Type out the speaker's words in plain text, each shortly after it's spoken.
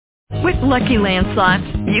With Lucky Land Slots,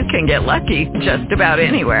 you can get lucky just about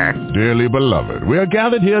anywhere. Dearly beloved, we are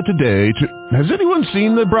gathered here today to... Has anyone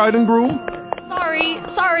seen the bride and groom?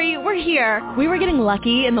 Sorry, we're here. We were getting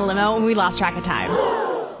lucky in the limo and we lost track of time.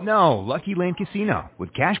 No, Lucky Land Casino,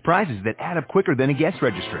 with cash prizes that add up quicker than a guest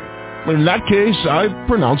registry. In that case, I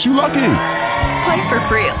pronounce you lucky. Play for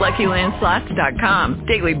free at LuckyLandSlots.com.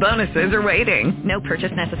 Daily bonuses are waiting. No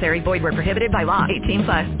purchase necessary. Void where prohibited by law.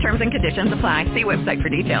 18+. Terms and conditions apply. See website for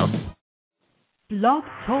details. Blog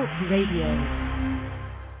Talk Radio.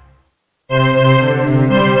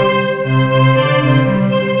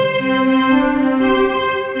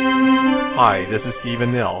 Hi, this is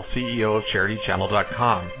Stephen Nill, CEO of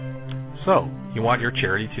CharityChannel.com. So, you want your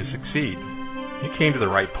charity to succeed? You came to the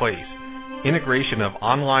right place. Integration of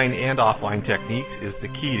online and offline techniques is the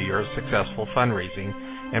key to your successful fundraising,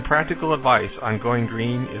 and practical advice on going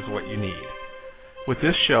green is what you need. With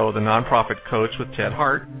this show, The Nonprofit Coach with Ted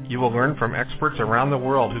Hart, you will learn from experts around the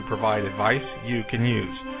world who provide advice you can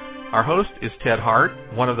use. Our host is Ted Hart,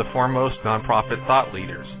 one of the foremost nonprofit thought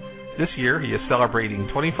leaders. This year, he is celebrating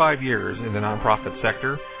 25 years in the nonprofit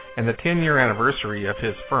sector and the 10-year anniversary of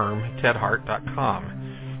his firm, TedHart.com.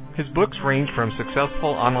 His books range from successful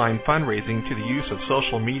online fundraising to the use of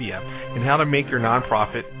social media and how to make your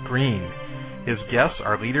nonprofit green. His guests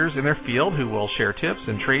are leaders in their field who will share tips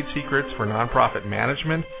and trade secrets for nonprofit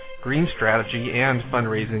management, green strategy, and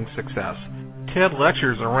fundraising success. Ted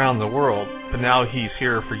lectures around the world, but now he's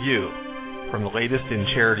here for you. From the latest in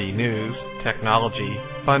charity news, technology,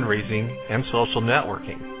 fundraising, and social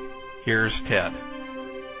networking. Here's Ted.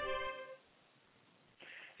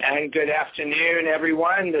 And good afternoon,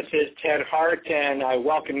 everyone. This is Ted Hart, and I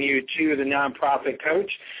welcome you to the Nonprofit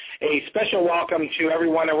Coach. A special welcome to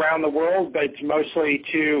everyone around the world, but mostly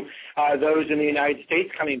to those in the United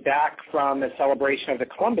States coming back from the celebration of the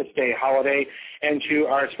Columbus Day holiday, and to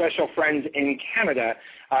our special friends in Canada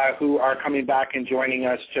who are coming back and joining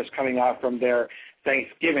us, just coming off from their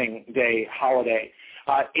Thanksgiving Day holiday.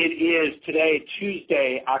 It is today,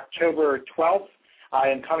 Tuesday, October 12th. I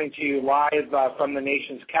am coming to you live from the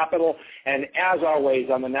nation's capital, and as always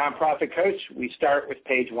on the Nonprofit Coach, we start with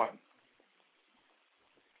page one.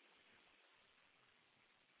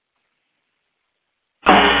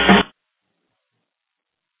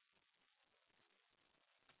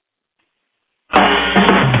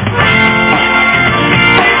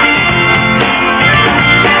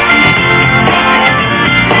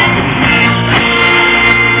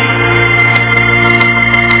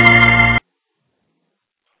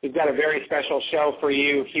 We've got a very special show for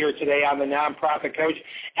you here today on the Nonprofit Coach.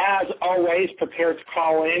 As always, prepare to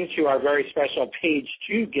call in to our very special page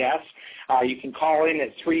 2 guests. You can call in at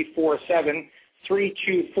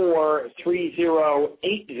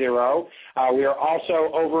 347-324-3080. We are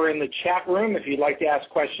also over in the chat room if you'd like to ask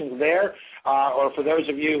questions there, or for those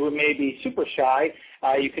of you who may be super shy,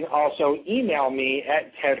 you can also email me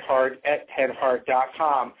at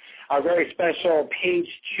tedhart@tedhart.com. Our very special page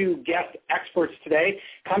 2 guest experts today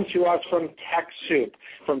come to us from TechSoup.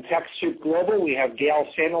 From TechSoup Global, we have Gail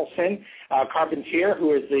Samuelson Carpentier,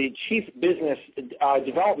 who is the Chief Business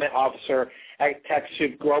Development Officer at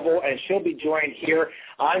TechSoup Global, and she'll be joined here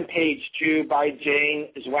on page 2 by Jane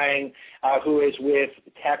Zhuang, who is with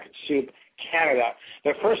TechSoup Canada.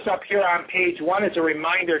 The first up here on page 1 is a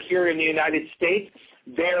reminder here in the United States,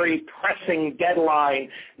 very pressing deadline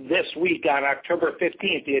this week on October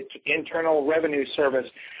 15th. The Internal Revenue Service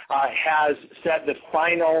has set the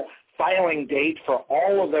final filing date for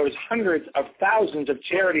all of those hundreds of thousands of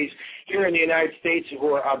charities here in the United States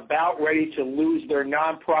who are about ready to lose their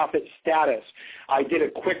nonprofit status. I did a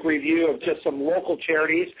quick review of just some local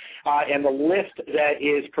charities, and the list that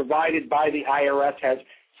is provided by the IRS has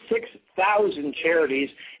 6,000 charities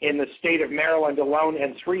in the state of Maryland alone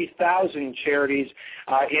and 3,000 charities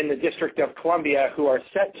in the District of Columbia who are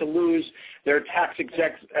set to lose their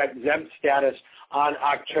tax-exempt status on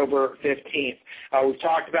October 15th. We've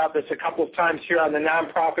talked about this a couple of times here on the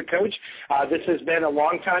Nonprofit Coach. This has been a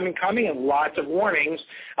long time in coming and lots of warnings.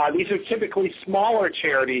 These are typically smaller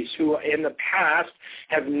charities who in the past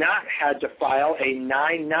have not had to file a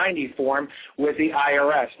 990 form with the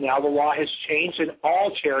IRS. Now the law has changed and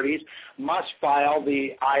all charities must file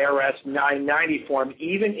the IRS 990 form,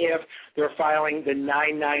 even if they're filing the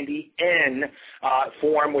 990N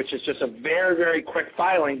form, which is just a very, very quick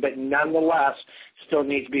filing, but nonetheless still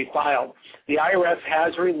needs to be filed. The IRS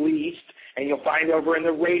has released, and you'll find over in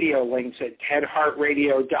the radio links at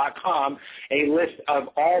tedhartradio.com, a list of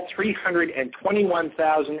all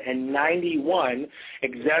 321,091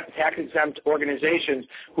 tax-exempt organizations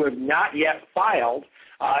who have not yet filed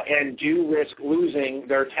and do risk losing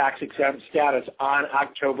their tax-exempt status on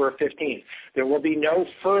October 15th. There will be no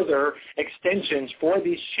further extensions for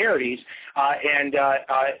these charities, and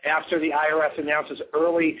after the IRS announces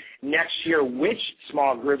early next year which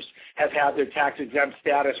small groups have had their tax-exempt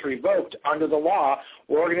status revoked under the law,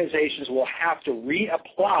 organizations will have to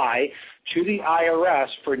reapply to the IRS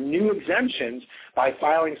for new exemptions by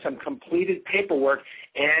filing some completed paperwork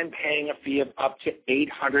and paying a fee of up to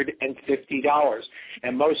 $850.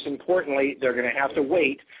 And most importantly, they're going to have to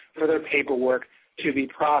wait for their paperwork to be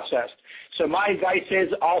processed. So my advice is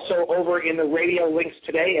also over in the radio links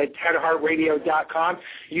today at tedhartradio.com.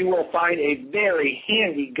 You will find a very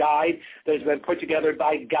handy guide that has been put together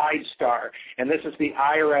by GuideStar. And this is the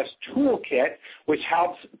IRS toolkit, which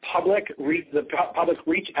helps the public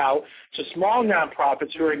reach out to small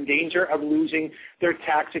nonprofits who are in danger of losing their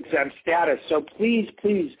tax-exempt status. So please,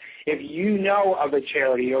 if you know of a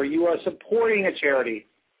charity or you are supporting a charity,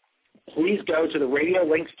 please go to the radio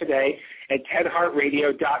links today at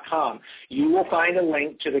tedhartradio.com. You will find a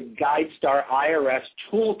link to the GuideStar IRS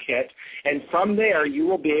Toolkit, and from there you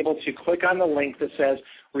will be able to click on the link that says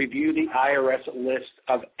Review the IRS List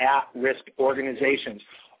of At-Risk Organizations.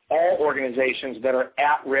 All organizations that are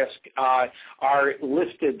at risk are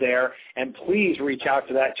listed there, and please reach out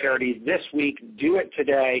to that charity this week. Do it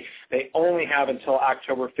today. They only have until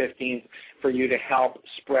October 15th for you to help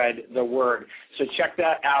spread the word. So check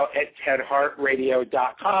that out at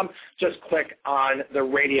tedhartradio.com. Just click on the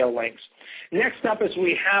radio links. Next up is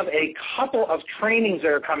we have a couple of trainings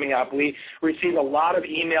that are coming up. We receive a lot of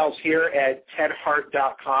emails here at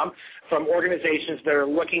tedhart.com from organizations that are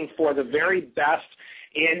looking for the very best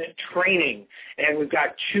in training, and we've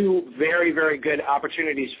got two very, very good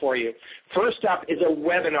opportunities for you. First up is a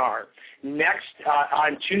webinar next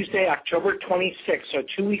on Tuesday, October 26th, so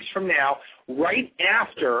 2 weeks from now, right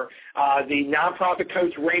after the Nonprofit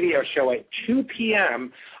Coach radio show at 2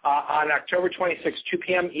 p.m. On October 26th, 2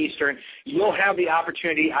 p.m. Eastern. You'll have the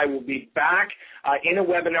opportunity. I will be back in a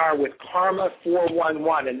webinar with Karma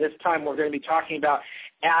 411, and this time we're going to be talking about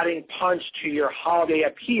adding punch to your holiday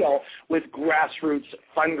appeal with grassroots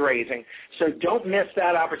fundraising. So don't miss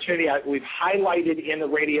that opportunity. We've highlighted in the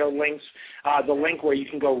radio links the link where you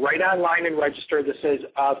can go right online and register. This is,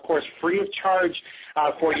 of course, free of charge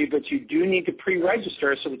for you, but you do need to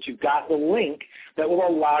pre-register so that you've got the link that will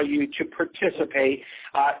allow you to participate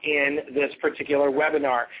in this particular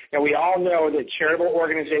webinar. Now, we all know that charitable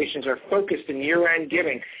organizations are focused in year-end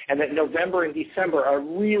giving, and that November and December are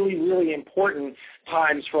really, really important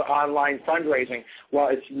times for online fundraising. Well,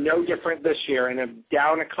 it's no different this year. In a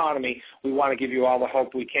down economy, we want to give you all the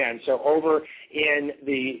hope we can. So over in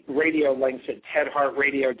the radio links at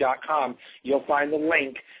tedhartradio.com, you'll find the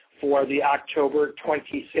link for the October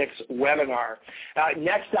 26th webinar.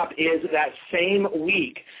 Next up is that same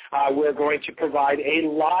week, we're going to provide a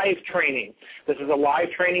live training. This is a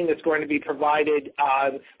live training that's going to be provided,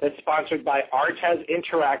 that's sponsored by Artez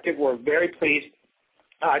Interactive. We're very pleased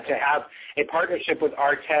to have a partnership with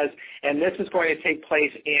Artez, and this is going to take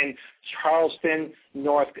place in Charlotte,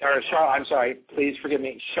 North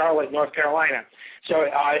Carolina. So,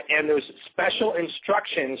 and there's special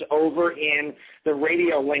instructions over in the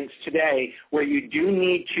radio links today where you do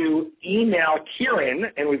need to email Kieran,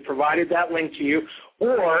 and we've provided that link to you,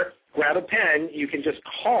 or grab a pen. You can just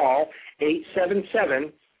call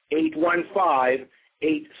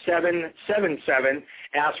 877-815-8777,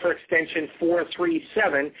 ask for extension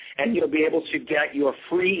 437, and you'll be able to get your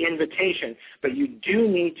free invitation. But you do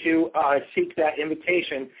need to seek that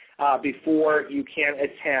invitation before you can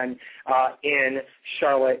attend in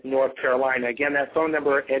Charlotte, North Carolina. Again, that phone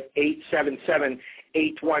number at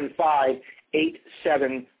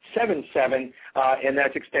 877-815-8777, and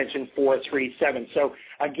that's extension 437. So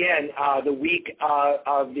again, the week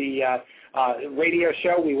of the radio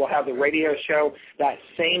show, we will have the radio show that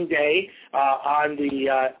same day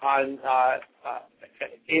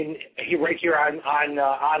right here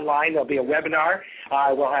online. There'll be a webinar.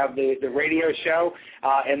 We'll have the radio show,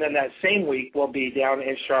 and then that same week we'll be down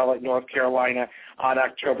in Charlotte, North Carolina on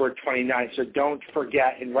October 29th. So don't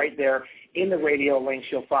forget, and right there in the radio links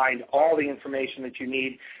you'll find all the information that you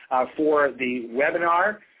need for the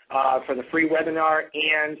webinar, for the free webinar,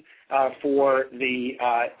 and for the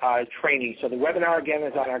training. So the webinar, again,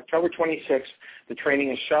 is on October 26th. The training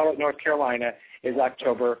in Charlotte, North Carolina is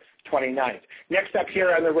October 29th. Next up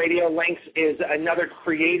here on the radio links is another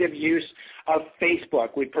creative use of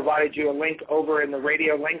Facebook. We've provided you a link over in the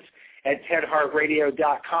radio links at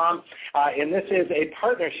tedhartradio.com. And this is a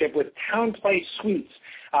partnership with Town Place Suites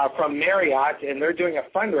from Marriott, and they're doing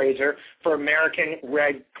a fundraiser for American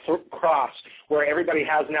Red Cross, where everybody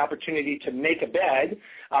has an opportunity to make a bed,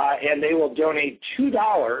 and they will donate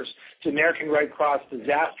 $2 to American Red Cross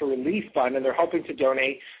Disaster Relief Fund, and they're hoping to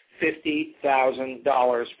donate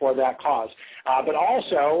 $50,000 for that cause. But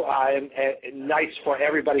also, nice for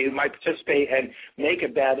everybody who might participate and make a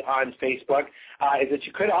bed on Facebook, is that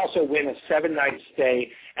you could also win a 7-night stay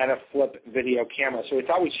and a flip video camera. So we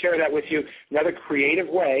thought we'd share that with you, another creative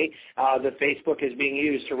way that Facebook is being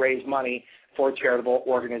used to raise money for charitable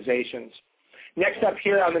organizations. Next up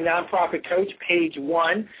here on the Nonprofit Coach, page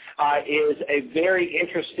 1, is a very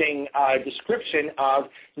interesting description of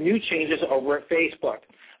new changes over at Facebook.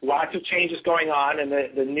 Lots of changes going on, and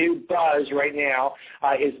the new buzz right now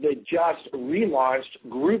is the just relaunched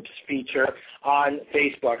Groups feature on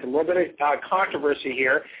Facebook. A little bit of controversy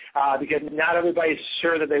here because not everybody's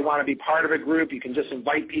sure that they want to be part of a group. You can just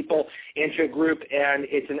invite people into a group, and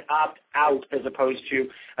it's an opt-out as opposed to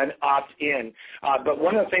an opt-in. But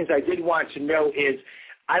one of the things I did want to know is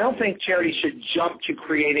I don't think charities should jump to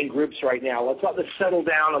creating groups right now. Let's let this settle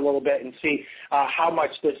down a little bit and see how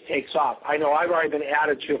much this takes off. I know I've already been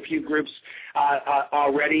added to a few groups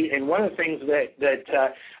already, and one of the things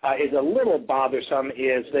that is a little bothersome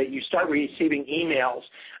is that you start receiving emails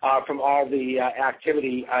from all the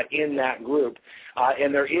activity in that group.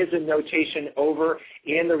 And there is a notation over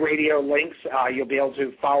in the radio links. You'll be able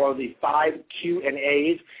to follow the 5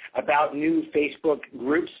 Q&As about new Facebook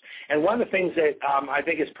groups. And one of the things that I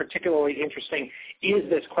think is particularly interesting is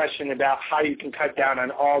this question about how you can cut down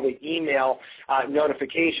on all the email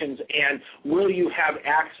notifications, and will you have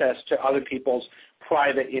access to other people's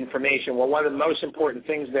private information. Well, one of the most important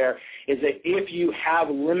things there is that if you have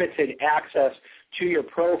limited access to your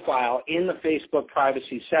profile in the Facebook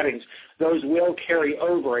privacy settings, those will carry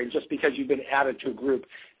over, and just because you've been added to a group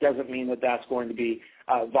doesn't mean that that's going to be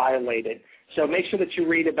violated. So make sure that you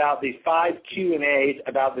read about the 5 Q&As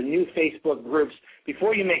about the new Facebook groups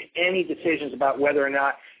before you make any decisions about whether or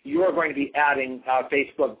not you're going to be adding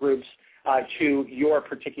Facebook groups to your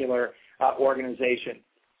particular organization.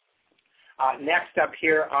 Next up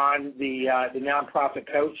here on the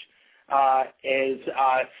Nonprofit Coach is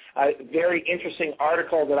a very interesting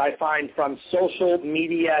article that I find from Social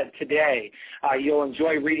Media Today. You'll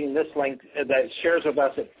enjoy reading this link that shares with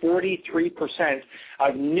us that 43%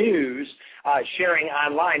 of news sharing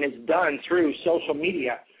online is done through social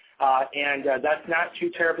media. And that's not too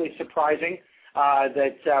terribly surprising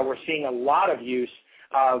that we're seeing a lot of use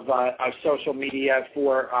of social media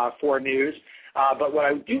for news. But what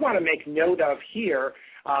I do want to make note of here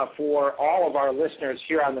for all of our listeners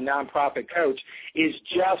here on the Nonprofit Coach is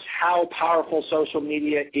just how powerful social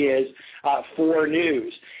media is for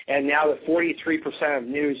news. And now that 43% of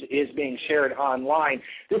news is being shared online,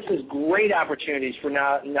 this is great opportunities for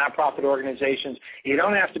nonprofit organizations. You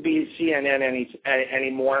don't have to be CNN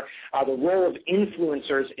anymore. The role of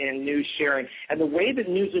influencers in news sharing and the way that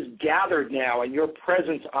news is gathered now and your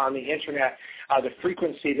presence on the Internet, the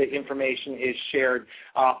frequency that information is shared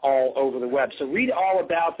all over the web. So read all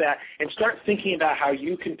about that and start thinking about how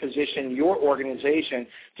you can position your organization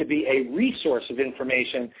to be a resource of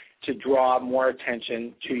information to draw more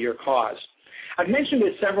attention to your cause. I've mentioned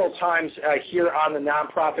it several times here on the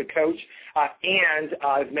Nonprofit Coach, and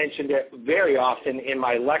I've mentioned it very often in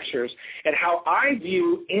my lectures, and how I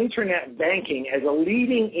view Internet banking as a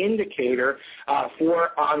leading indicator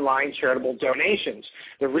for online charitable donations.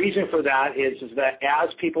 The reason for that is that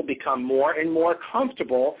as people become more and more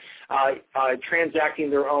comfortable transacting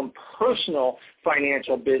their own personal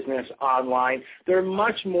financial business online, they're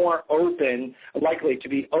much more likely to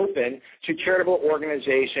be open to charitable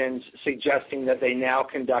organizations suggesting that they now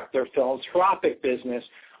conduct their philanthropic business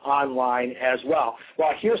online as well.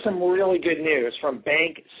 Well, here's some really good news from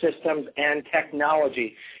Bank Systems and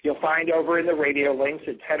Technology. You'll find over in the radio links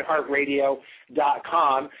at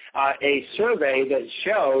tedhartradio.com a survey that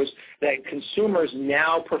shows that consumers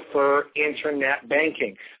now prefer Internet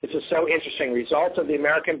banking. This is so interesting. Results of the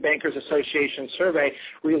American Bankers Association survey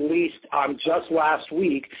released just last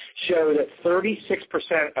week show that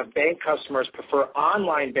 36% of bank customers prefer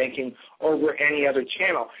online banking over any other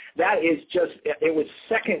channel. That is it was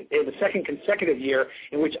the second consecutive year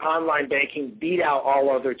in which online banking beat out all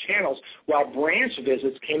other channels, while branch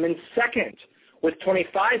visits came in second, with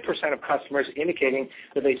 25% of customers indicating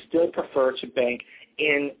that they still prefer to bank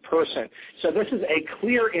in person. So this is a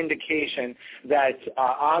clear indication that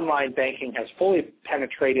online banking has fully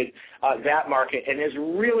penetrated that market and is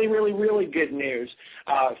really, really, really good news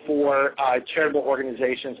for charitable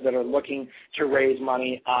organizations that are looking to raise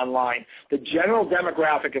money online. The general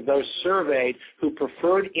demographic of those surveyed who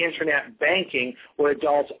preferred internet banking were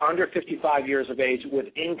adults under 55 years of age with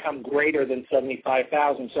income greater than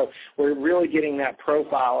 $75,000. So we're really getting that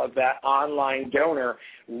profile of that online donor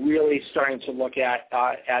really starting to look at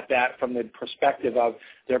that from the perspective of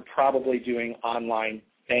they're probably doing online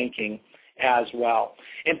banking as well.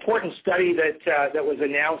 Important study that was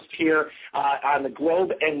announced here on the Globe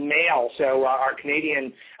and Mail. So our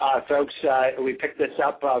Canadian folks, we picked this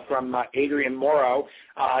up from Adrian Morrow,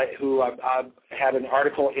 who had an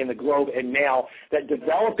article in the Globe and Mail that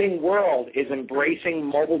developing world is embracing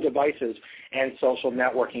mobile devices and social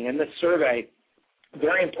networking. In this survey,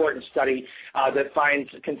 very important study that finds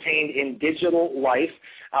contained in Digital Life,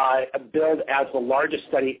 billed as the largest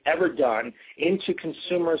study ever done into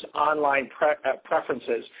consumers' online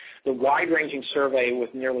preferences. The wide-ranging survey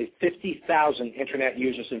with nearly 50,000 Internet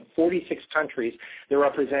users in 46 countries that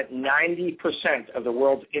represent 90% of the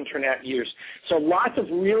world's Internet use. So lots of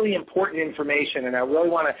really important information, and I really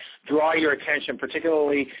want to draw your attention,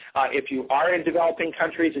 particularly if you are in developing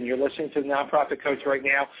countries and you're listening to the Nonprofit Coach right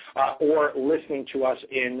now or listening to us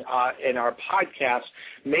in our podcast,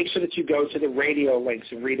 make sure that you go to the radio links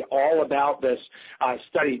and read all about this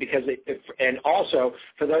study, because and also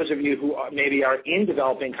for those of you who maybe are in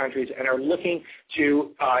developing countries and are looking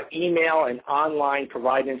to email and online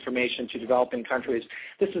provide information to developing countries,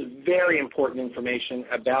 this is very important information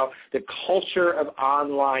about the culture of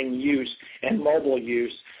online use and mobile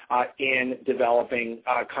use in developing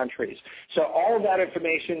countries. So all of that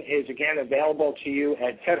information is, again, available to you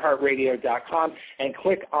at tedhartradio.com, and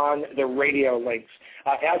click on the radio links.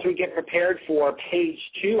 As we get prepared for page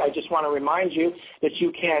 2, I just want to remind you that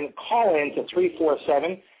you can call in to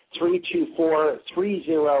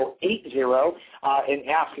 347-324-3080 and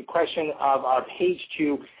ask a question of our page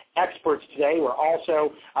 2 experts today. We're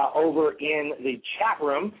also over in the chat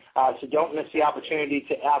room, so don't miss the opportunity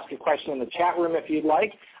to ask a question in the chat room if you'd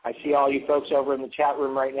like. I see all you folks over in the chat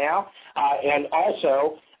room right now. And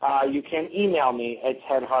also, you can email me at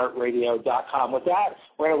tedhartradio.com. With that,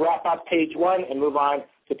 we're going to wrap up page 1 and move on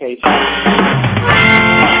to page 2.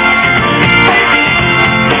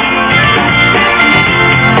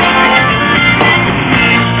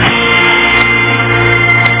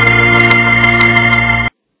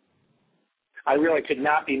 I really could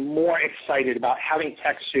not be more excited about having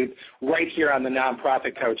TechSoup right here on the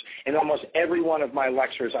Nonprofit Coach. In almost every one of my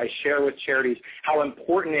lectures, I share with charities how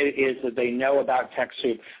important it is that they know about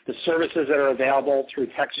TechSoup. The services that are available through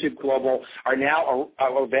TechSoup Global are now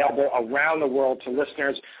available around the world to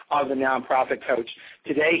listeners of the Nonprofit Coach.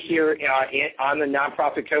 Today here on the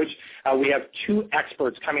Nonprofit Coach, we have 2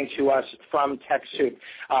 experts coming to us from TechSoup.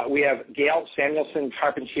 We have Gail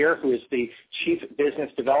Samuelson-Carpentier, who is the Chief Business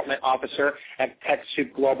Development Officer at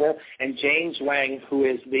TechSoup Global, and James Wang, who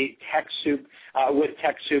is the TechSoup with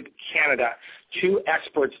TechSoup Canada. 2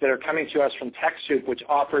 experts that are coming to us from TechSoup, which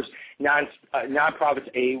offers nonprofits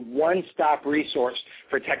a one-stop resource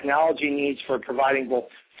for technology needs for providing both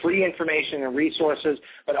free information and resources,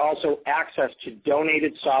 but also access to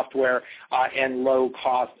donated software and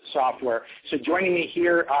low-cost software. So joining me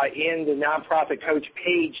here in the Nonprofit Coach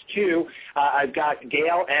page 2, I've got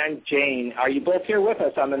Gail and Jane. Are you both here with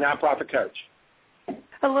us on the Nonprofit Coach?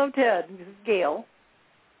 Hello, Ted. This is Gail.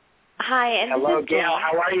 Hi, and hello, this is Gail. Jane.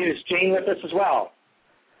 How are you? Is Jane with us as well?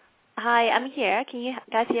 Hi, I'm here. Can you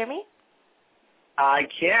guys hear me? I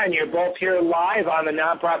can. You're both here live on the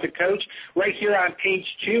Nonprofit Coach, right here on page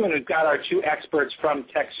 2, and we've got our 2 experts from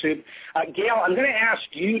TechSoup. Gail, I'm going to ask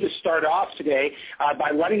you to start off today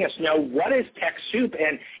by letting us know what is TechSoup,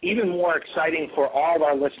 and even more exciting for all of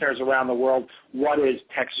our listeners around the world, what is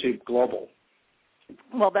TechSoup Global?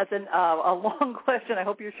 Well, that's a long question. I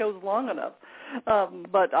hope your show's long enough.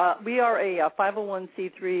 But we are a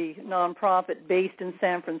 501c3 nonprofit based in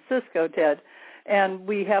San Francisco, Ted. And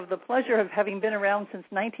we have the pleasure of having been around since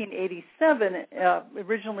 1987.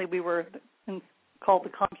 Originally, we were called the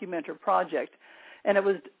Compumenter Project. And it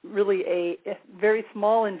was really a very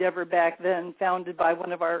small endeavor back then, founded by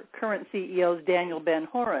one of our current CEOs, Daniel Ben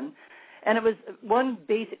Horan. And it was one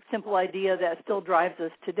basic, simple idea that still drives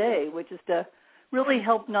us today, which is to really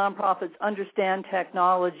help nonprofits understand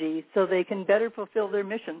technology so they can better fulfill their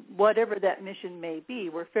mission, whatever that mission may be.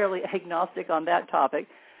 We're fairly agnostic on that topic.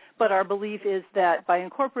 But our belief is that by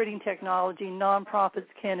incorporating technology, nonprofits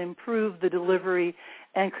can improve the delivery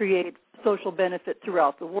and create social benefit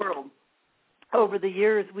throughout the world. over the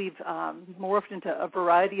years, we've morphed into a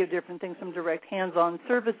variety of different things, some direct hands-on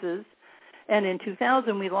services. And in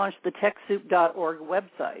 2000, we launched the TechSoup.org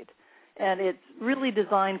website. And it's really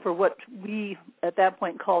designed for what we, at that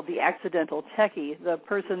point, called the accidental techie, the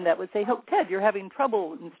person that would say, oh, Ted, you're having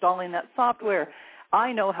trouble installing that software.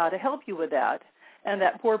 I know how to help you with that. And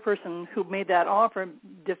that poor person who made that offer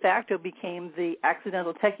de facto became the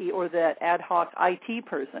accidental techie or that ad hoc IT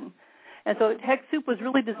person. And so TechSoup was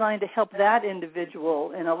really designed to help that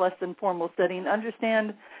individual in a less than formal setting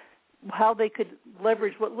understand how they could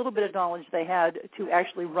leverage what little bit of knowledge they had to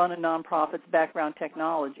actually run a nonprofit's background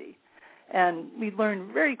technology. And we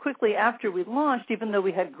learned very quickly after we launched, even though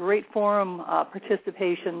we had great forum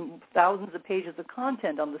participation, thousands of pages of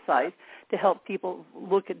content on the site to help people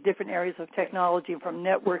look at different areas of technology, from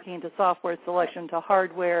networking to software selection to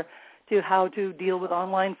hardware to how to deal with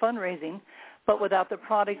online fundraising. But without the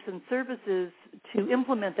products and services to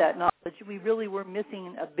implement that knowledge, we really were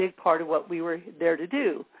missing a big part of what we were there to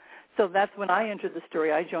do. So that's when I entered the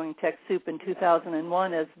story. I joined TechSoup in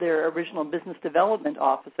 2001 as their original business development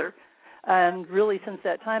officer, and really since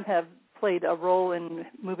that time have played a role in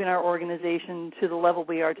moving our organization to the level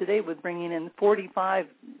we are today with bringing in 45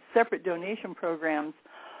 separate donation programs,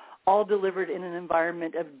 all delivered in an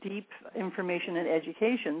environment of deep information and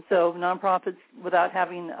education. So nonprofits, without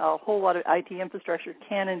having a whole lot of IT infrastructure,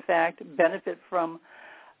 can in fact benefit from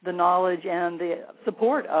the knowledge and the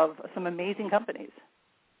support of some amazing companies.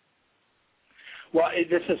 Well,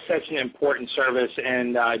 this is such an important service,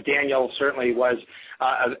 and Daniel certainly was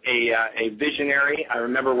a visionary. I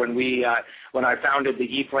remember when I founded the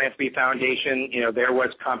ePhilanthropy Foundation, there was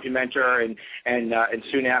Complimenter and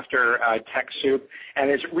soon after TechSoup, and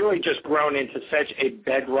it's really just grown into such a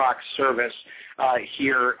bedrock service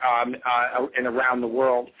here and around the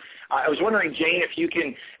world. I was wondering, Jane, if you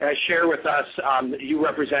can share with us, you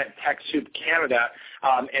represent TechSoup Canada,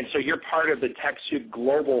 and so you're part of the TechSoup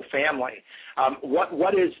Global family.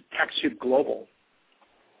 What is TechSoup Global?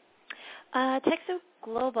 TechSoup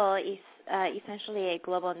Global is essentially a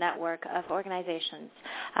global network of organizations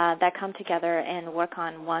that come together and work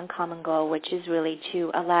on one common goal, which is really to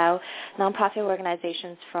allow nonprofit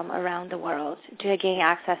organizations from around the world to gain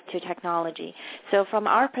access to technology. So from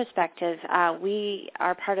our perspective, we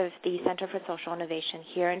are part of the Center for Social Innovation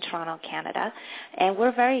here in Toronto, Canada, and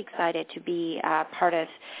we're very excited to be part of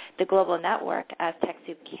the global network as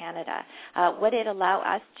TechSoup Canada. What it allows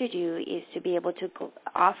us to do is to be able to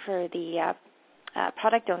offer the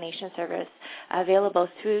product donation service available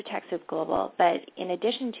through TechSoup Global, but in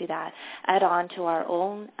addition to that, add on to our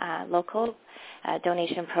own local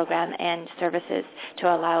donation program and services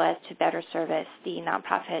to allow us to better service the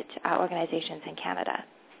nonprofit organizations in Canada.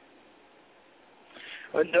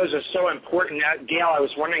 Well, those are so important. Now, Gail, I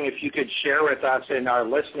was wondering if you could share with us and our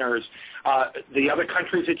listeners the other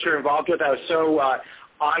countries that you're involved with. I was so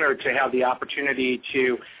honored to have the opportunity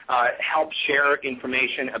to help share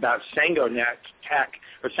information about Sangotech,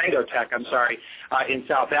 in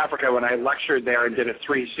South Africa when I lectured there and did a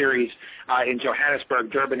 3-series in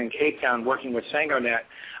Johannesburg, Durban, and Cape Town working with Sangonet.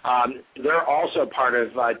 They're also part of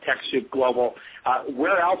TechSoup Global.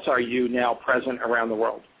 Where else are you now present around the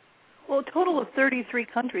world? Well, a total of 33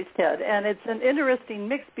 countries, Ted, and it's an interesting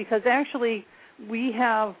mix because actually we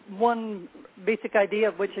have one basic idea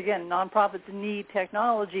of which, again, nonprofits need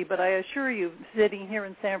technology, but I assure you, sitting here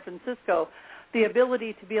in San Francisco, the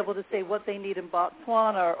ability to be able to say what they need in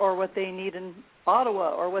Botswana or what they need in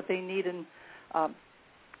Ottawa or what they need in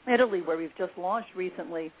Italy, where we've just launched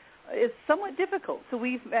recently, is somewhat difficult. So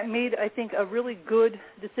we've made, I think, a really good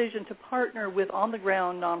decision to partner with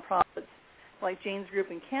on-the-ground nonprofits like Jane's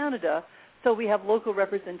Group in Canada, so we have local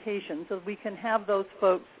representation, so we can have those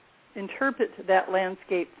folks interpret that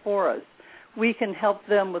landscape for us. We can help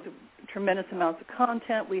them with tremendous amounts of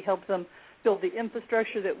content. We help them build the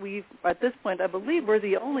infrastructure that we've, at this point, I believe we're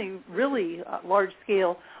the only really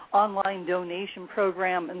large-scale online donation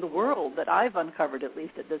program in the world that I've uncovered, at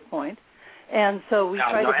least at this point. And so we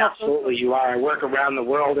try to help. Absolutely, you are. I work around the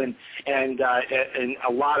world, and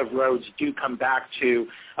a lot of roads do come back to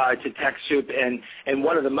TechSoup. And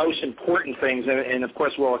one of the most important things, and of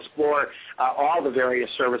course we'll explore all the various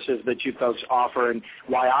services that you folks offer, and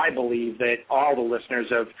why I believe that all the listeners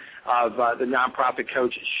of the Nonprofit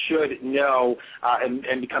Coach should know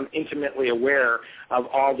and become intimately aware of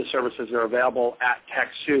all the services that are available at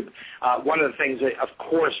TechSoup. One of the things that, of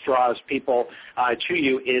course, draws people to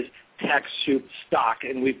you is TechSoup stock,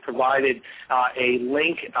 and we've provided a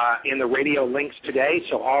link in the radio links today,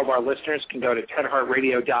 so all of our listeners can go to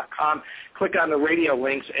tedhartradio.com, click on the radio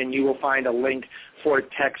links, and you will find a link for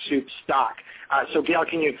TechSoup stock. So, Gail,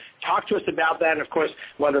 can you talk to us about that? And, of course,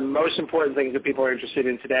 one of the most important things that people are interested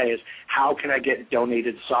in today is how can I get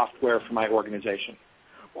donated software for my organization?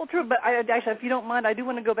 Well, true, but actually, if you don't mind, I do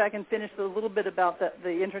want to go back and finish a little bit about the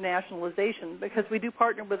internationalization, because we do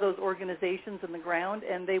partner with those organizations on the ground,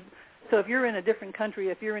 and so if you're in a different country,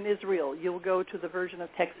 if you're in Israel, you'll go to the version of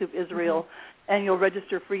TechSoup Israel, and you'll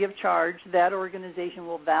register free of charge. That organization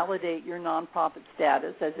will validate your nonprofit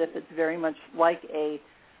status as if it's very much like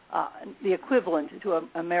the equivalent to an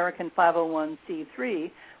American 501c3,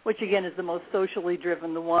 which, again, is the most socially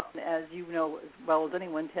driven, the one, as you know as well as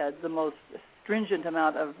anyone, Ted, the most stringent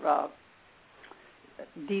amount of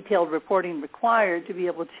detailed reporting required to be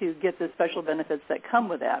able to get the special benefits that come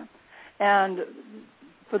with that. And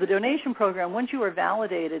for the donation program, once you are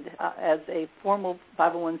validated as a formal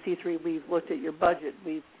 501c3, we've looked at your budget.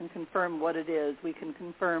 We can confirm what it is. We can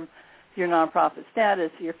confirm your nonprofit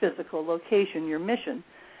status, your physical location, your mission.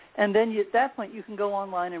 And then at that point, you can go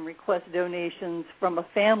online and request donations from a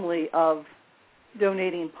family of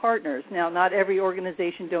donating partners. Now, not every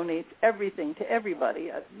organization donates everything to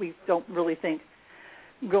everybody. We don't really think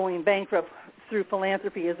going bankrupt through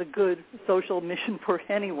philanthropy is a good social mission for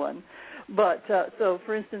anyone. But so,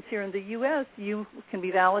 for instance, here in the U.S., you can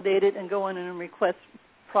be validated and go in and request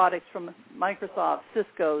products from Microsoft,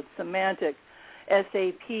 Cisco, Symantec,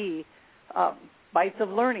 SAP, Bytes of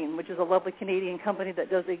Learning, which is a lovely Canadian company that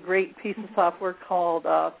does a great piece of software called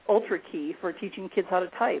UltraKey for teaching kids how to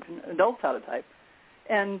type and adults how to type.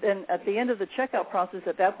 And then at the end of the checkout process,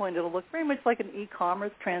 at that point, it'll look very much like an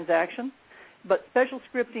e-commerce transaction. But special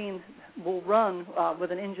scripting will run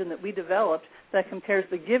with an engine that we developed that compares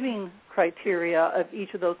the giving criteria of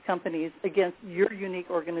each of those companies against your unique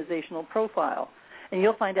organizational profile. And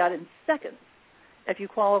you'll find out in seconds if you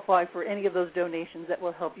qualify for any of those donations that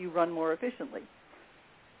will help you run more efficiently.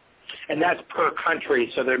 And that's per country,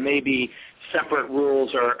 so there may be separate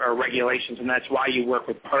rules or regulations, and that's why you work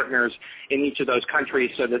with partners in each of those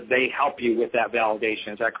countries so that they help you with that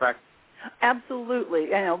validation. Is that correct? Absolutely.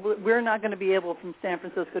 We're not going to be able from San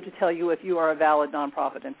Francisco to tell you if you are a valid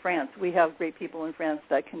nonprofit in France. We have great people in France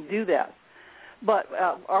that can do that. But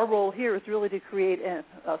our role here is really to create a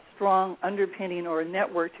strong underpinning or a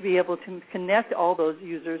network to be able to connect all those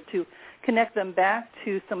users, to connect them back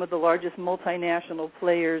to some of the largest multinational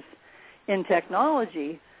players in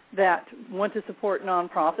technology that want to support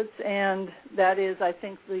nonprofits. And that is, I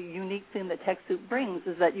think, the unique thing that TechSoup brings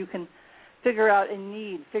is that you can figure out a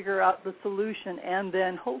need, figure out the solution, and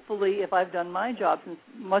then hopefully, if I've done my job, since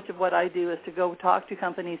much of what I do is to go talk to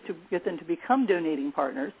companies to get them to become donating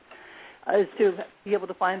partners, is to be able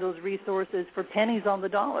to find those resources for pennies on the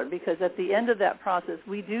dollar, because at the end of that process,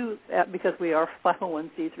 we do, because we are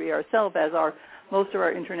 501c3 ourselves, as are most of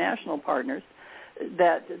our international partners,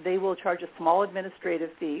 that they will charge a small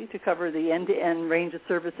administrative fee to cover the end-to-end range of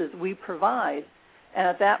services we provide. And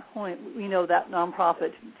at that point, we know that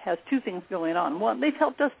nonprofit has two things going on. One, they've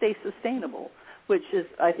helped us stay sustainable, which is,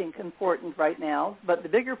 I think, important right now. But the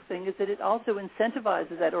bigger thing is that it also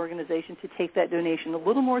incentivizes that organization to take that donation a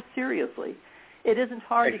little more seriously. It isn't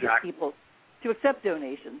hard to get people to accept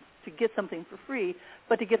donations, to get something for free,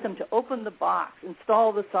 but to get them to open the box,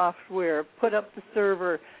 install the software, put up the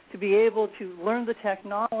server, to be able to learn the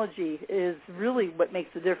technology is really what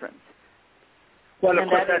makes the difference. Well, of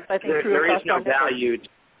course, there is no value.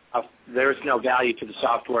 There is no value to the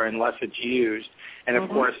software unless it's used. And, of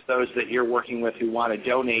course, those that you're working with who want to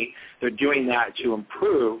donate, they're doing that to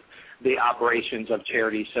improve the operations of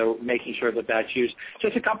charity, so making sure that that's used.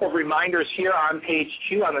 Just a couple of reminders here on page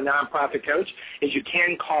 2 on the Nonprofit Coach is you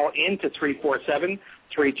can call in to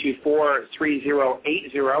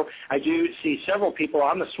 347-324-3080. I do see several people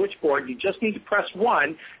on the switchboard. You just need to press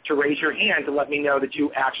 1 to raise your hand to let me know that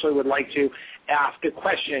you actually would like to ask a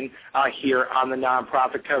question here on the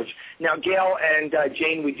Nonprofit Coach. Now, Gail and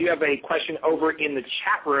Jane, we do have a question over in the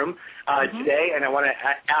chat room today, and I want to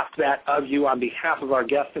ask that of you on behalf of our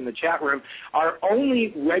guests in the chat room. Are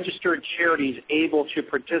only registered charities able to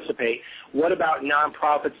participate? What about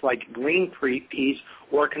nonprofits like Greenpeace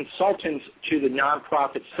or consultants to the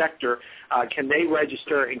nonprofit sector? Can they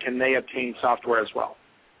register and can they obtain software as well?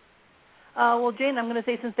 Well, Jane, I'm going to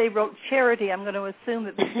say since they wrote charity, I'm going to assume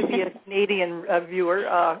that this could be a Canadian viewer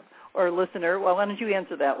or listener. Well, why don't you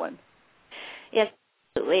answer that one? Yes,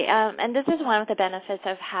 absolutely. absolutely. And this is one of the benefits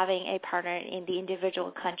of having a partner in the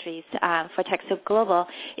individual countries for TechSoup Global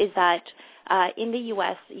is that in the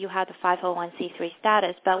U.S., you have the 501c3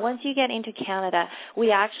 status, but once you get into Canada,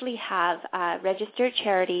 we actually have registered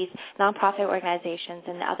charities, nonprofit organizations,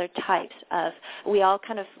 and other types of, we all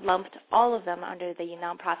kind of lumped all of them under the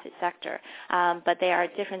nonprofit sector, but they are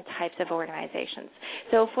different types of organizations.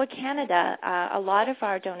 So for Canada, a lot of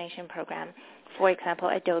our donation program, for example,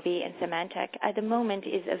 Adobe and Symantec, at the moment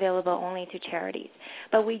is available only to charities.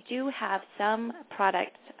 But we do have some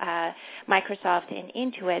products, Microsoft and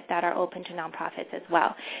Intuit, that are open to nonprofits as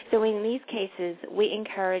well. So in these cases, we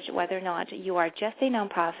encourage whether or not you are just a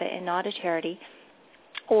nonprofit and not a charity,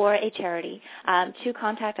 or a charity, to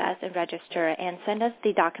contact us and register and send us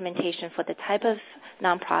the documentation for the type of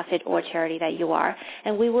nonprofit or charity that you are,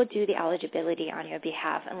 and we will do the eligibility on your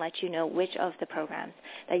behalf and let you know which of the programs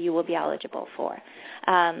that you will be eligible for.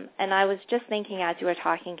 And I was just thinking as you were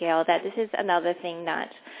talking, Gail, that this is another thing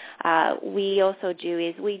that we also do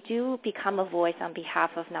is we do become a voice on behalf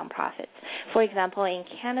of nonprofits. For example, in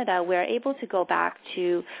Canada, we're able to go back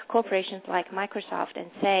to corporations like Microsoft and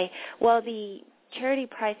say, well, the charity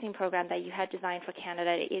pricing program that you had designed for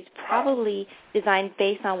Canada is probably designed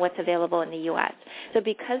based on what's available in the U.S. So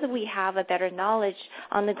because we have a better knowledge,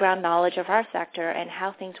 on-the-ground knowledge of our sector and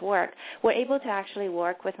how things work, we're able to actually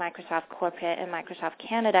work with Microsoft Corporate and Microsoft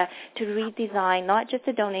Canada to redesign not just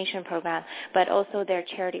the donation program, but also their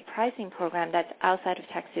charity pricing program that's outside of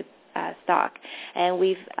TechSoup stock. And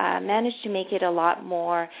we've managed to make it a lot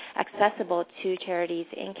more accessible to charities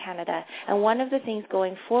in Canada. And one of the things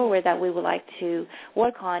going forward that we would like to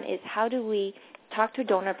work on is how do we talk to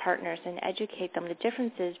donor partners and educate them the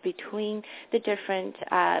differences between the different,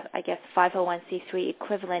 501c3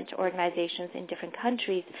 equivalent organizations in different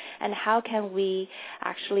countries, and how can we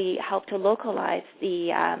actually help to localize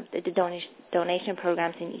the donation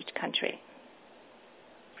programs in each country.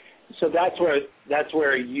 So that's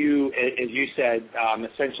where you, as you said,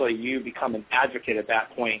 essentially you become an advocate at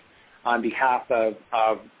that point on behalf of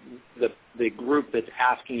the group that's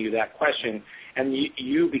asking you that question, and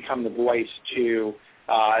you become the voice to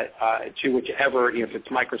whichever, if it's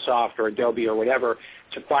Microsoft or Adobe or whatever,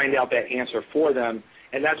 to find out that answer for them.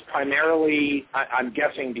 And that's primarily, I'm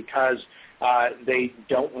guessing, because they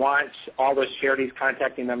don't want all those charities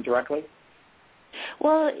contacting them directly?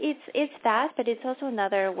 Well, it's that, but it's also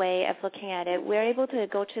another way of looking at it. We're able to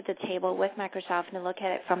go to the table with Microsoft and look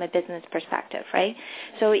at it from a business perspective, right?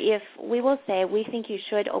 So if we will say, we think you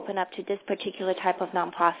should open up to this particular type of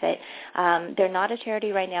nonprofit. They're not a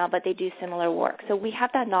charity right now, but they do similar work. So we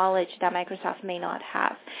have that knowledge that Microsoft may not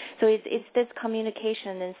have. So it's this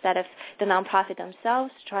communication instead of the nonprofit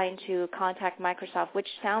themselves trying to contact Microsoft, which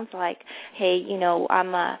sounds like, hey,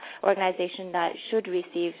 I'm an organization that should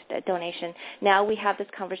receive the donation. Now we have this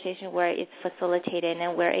conversation where it's facilitated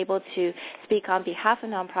and we're able to speak on behalf of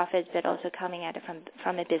nonprofits, but also coming at it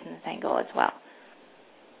from a business angle as well.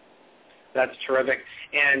 That's terrific.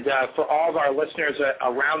 And for all of our listeners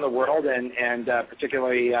around the world, and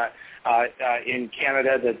particularly in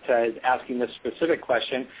Canada that is asking this specific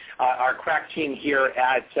question, our crack team here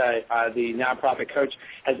at the Nonprofit Coach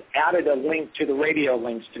has added a link to the radio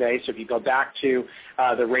links today. So if you go back to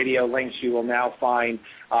the radio links, you will now find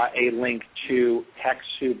a link to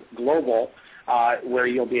TechSoup Global, where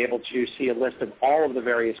you'll be able to see a list of all of the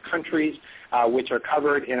various countries which are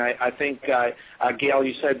covered. And I think, Gail,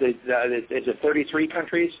 you said that it's 33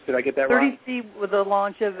 countries. Did I get that right? 33 with the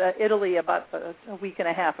launch of Italy about a week and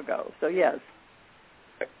a half ago. So, yes.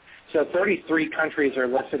 So 33 countries are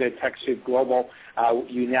listed at TechSoup Global.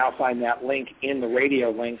 You now find that link in the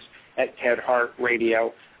radio links at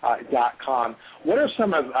tedhartradio.com. What are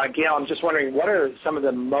some of, Gail, I'm just wondering, what are some of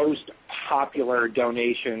the most popular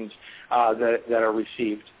donations that are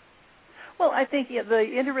received? Well, I think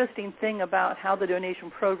the interesting thing about how the donation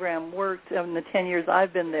program worked in the 10 years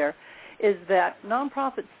I've been there is that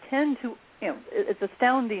nonprofits tend to, it's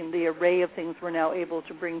astounding the array of things we're now able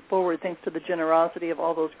to bring forward thanks to the generosity of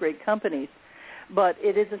all those great companies. But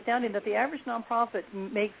it is astounding that the average nonprofit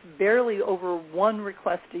makes barely over one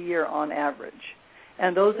request a year on average.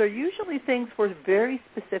 And those are usually things for very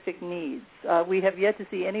specific needs. We have yet to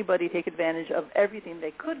see anybody take advantage of everything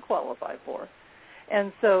they could qualify for.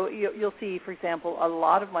 And so you'll see, for example, a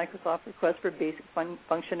lot of Microsoft requests for basic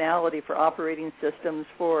functionality for operating systems,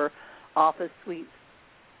 for Office suites.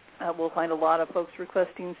 We'll find a lot of folks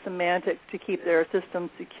requesting Symantec to keep their systems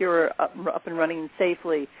secure, up and running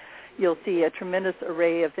safely. You'll see a tremendous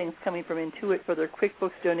array of things coming from Intuit for their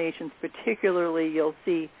QuickBooks donations. Particularly, you'll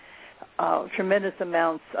see tremendous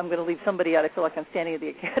amounts. I'm going to leave somebody out. I feel like I'm standing at the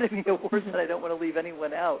Academy Awards, and I don't want to leave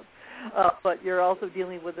anyone out. But you're also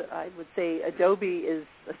dealing with, I would say, Adobe is,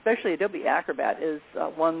 especially Adobe Acrobat, is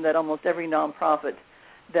one that almost every nonprofit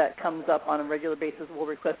that comes up on a regular basis will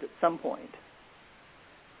request at some point.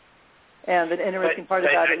 And the interesting part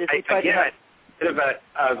about it is we try to have a bit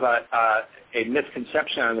of a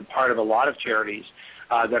misconception on the part of a lot of charities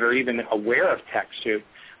that are even aware of TechSoup,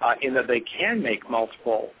 in that they can make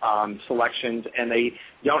multiple selections and they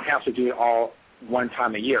don't have to do it all one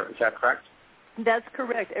time a year. Is that correct? That's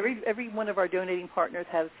correct. Every one of our donating partners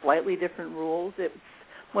has slightly different rules. It's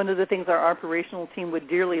one of the things our operational team would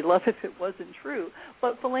dearly love if it wasn't true.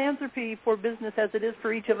 But philanthropy for business, as it is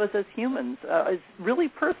for each of us as humans, is really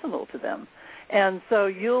personal to them. And so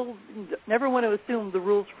you'll never want to assume the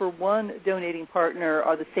rules for one donating partner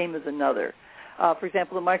are the same as another. For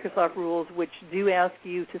example, the Microsoft rules, which do ask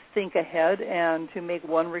you to think ahead and to make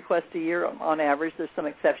one request a year on average. There's some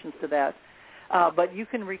exceptions to that. But you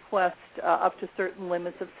can request up to certain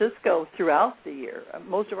limits of Cisco throughout the year.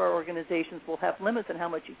 Most of our organizations will have limits on how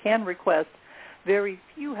much you can request. Very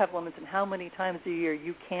few have limits on how many times a year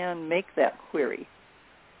you can make that query.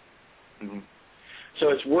 Mm-hmm. So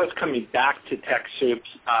it's worth coming back to TechSoup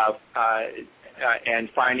and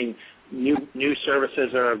finding new services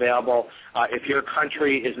that are available. If your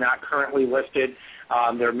country is not currently listed,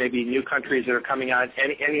 there may be new countries that are coming on.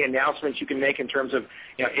 Any announcements you can make in terms of,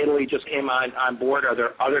 Italy just came on board. Are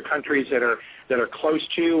there other countries that are close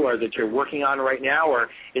to or that you're working on right now, or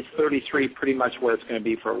is 33 pretty much where it's going to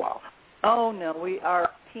be for a while? Oh, no.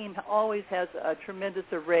 Our team always has a tremendous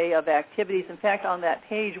array of activities. In fact, on that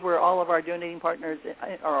page where all of our donating partners,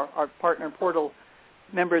 or our partner portal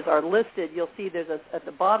members are listed, you'll see there's at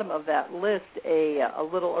the bottom of that list a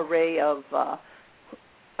little array of,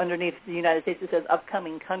 underneath the United States, it says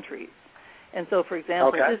upcoming countries. And so, for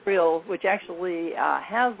example, Israel, which actually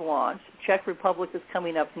has launched, Czech Republic is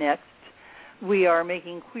coming up next. We are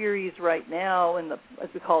making queries right now as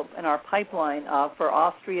we call it, in our pipeline for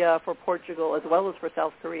Austria, for Portugal, as well as for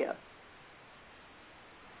South Korea.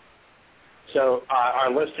 So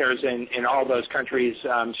our listeners in all those countries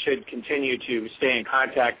should continue to stay in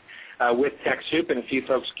contact with TechSoup, and if you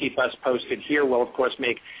folks keep us posted here, we'll of course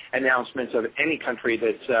make announcements of any country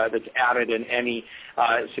that's added and any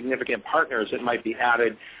significant partners that might be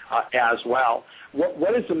added as well.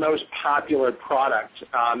 What is the most popular product,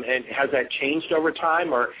 and has that changed over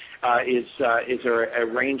time, or is there a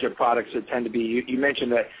range of products that tend to be? You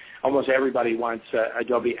mentioned that almost everybody wants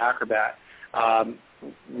Adobe Acrobat.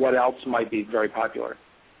 What else might be very popular?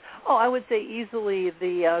 Oh, I would say easily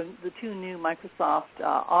the two new Microsoft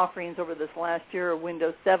offerings over this last year.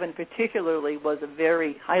 Windows 7 particularly was a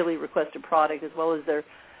very highly requested product, as well as their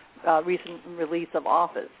recent release of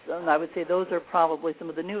Office. And I would say those are probably some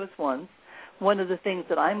of the newest ones. One of the things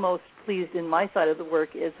that I'm most pleased in my side of the work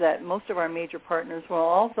is that most of our major partners will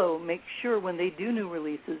also make sure when they do new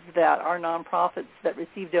releases that our nonprofits that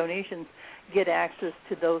receive donations get access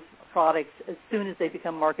to those products as soon as they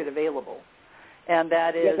become market available. And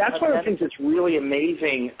that is that's one of the things that's really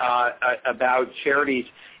amazing about charities.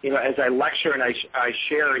 As I lecture and I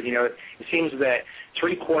share, it seems that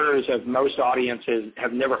 3/4 of most audiences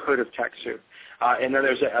have never heard of TechSoup. And then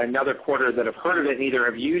there's another quarter that have heard of it and either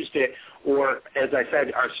have used it or, as I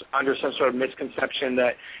said, are under some sort of misconception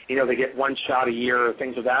that, they get one shot a year or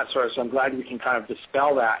things of that sort. So I'm glad we can kind of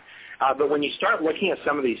dispel that. But when you start looking at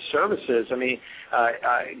some of these services, I mean,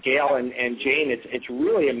 Gail and Jane, it's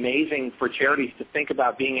really amazing for charities to think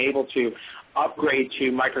about being able to upgrade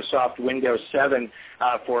to Microsoft Windows 7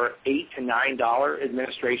 for $8 to $9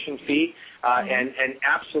 administration fee, and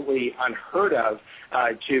absolutely unheard of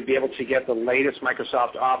to be able to get the latest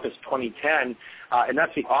Microsoft Office 2010, and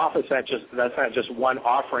that's the Office. That's not just one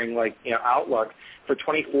offering like Outlook for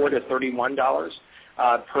 $24 to $31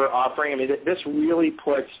 per offering. I mean, this really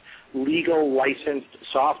puts legal licensed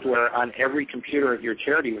software on every computer at your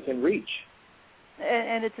charity within reach.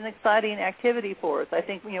 And it's an exciting activity for us. I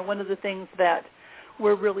think one of the things that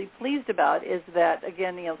we're really pleased about is that,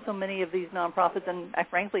 again, so many of these nonprofits, and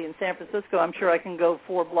frankly in San Francisco, I'm sure I can go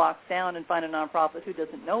 4 blocks down and find a nonprofit who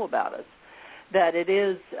doesn't know about us, that it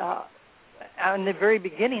is, in the very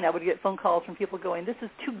beginning I would get phone calls from people going, this is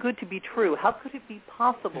too good to be true. How could it be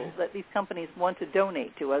possible that these companies want to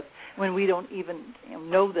donate to us when we don't even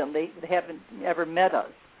know them? They haven't ever met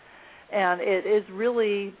us. And it is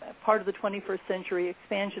really part of the 21st century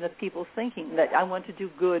expansion of people's thinking that I want to do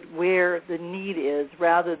good where the need is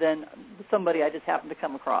rather than somebody I just happen to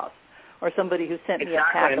come across or somebody who sent me a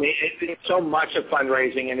pack. I mean, it's so much of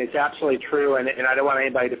fundraising, and it's absolutely true, and I don't want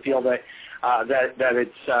anybody to feel that that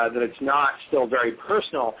it's not still very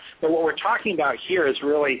personal. But what we're talking about here is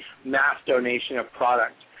really mass donation of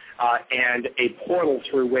product and a portal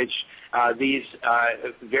through which these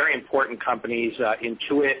very important companies,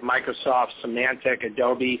 Intuit, Microsoft, Symantec,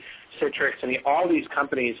 Adobe, Citrix, I mean, all these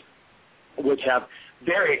companies which have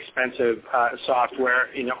very expensive software,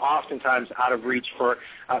 oftentimes out of reach for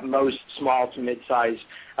most small to mid-sized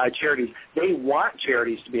charities. They want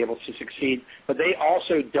charities to be able to succeed, but they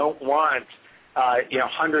also don't want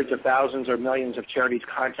hundreds of thousands or millions of charities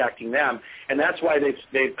contacting them, and that's why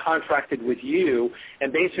they've contracted with you,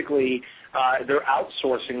 and basically they're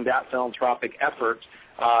outsourcing that philanthropic effort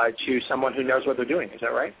to someone who knows what they're doing. Is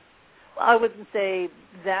that right? I wouldn't say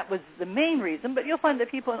that was the main reason, but you'll find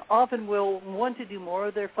that people often will want to do more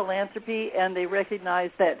of their philanthropy, and they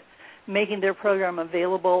recognize that making their program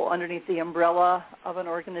available underneath the umbrella of an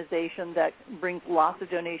organization that brings lots of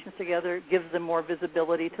donations together gives them more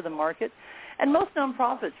visibility to the market. And most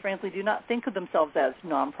nonprofits, frankly, do not think of themselves as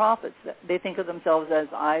nonprofits. They think of themselves as,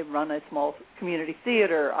 I run a small community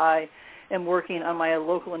theater, I am working on my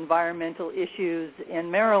local environmental issues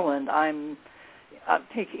in Maryland, I'm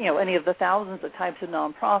taking any of the thousands of types of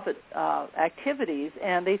nonprofit activities,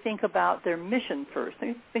 and they think about their mission first.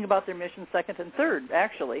 They think about their mission second and third,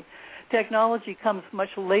 actually. Technology comes much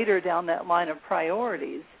later down that line of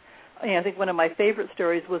priorities. I think one of my favorite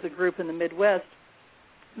stories was a group in the Midwest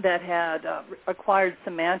that had acquired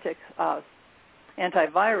Symantec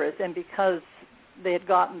antivirus, and because they had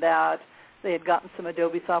gotten that, they had gotten some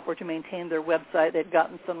Adobe software to maintain their website, they had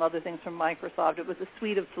gotten some other things from Microsoft. It was a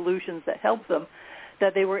suite of solutions that helped them,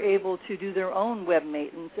 that they were able to do their own web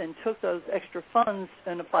maintenance and took those extra funds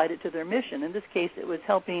and applied it to their mission. In this case, it was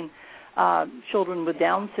helping children with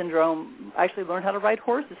Down syndrome actually learn how to ride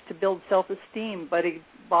horses to build self-esteem,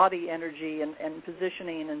 body energy, and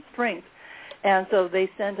positioning and strength. And so they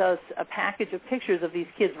sent us a package of pictures of these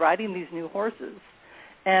kids riding these new horses,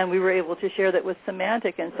 and we were able to share that with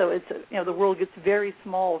Symantec. And so it's the world gets very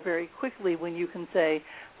small very quickly when you can say,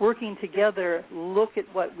 working together, look at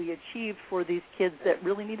what we achieved for these kids that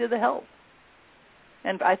really needed the help.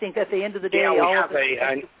 And I think at the end of the day, all of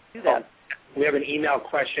us do that. We have an email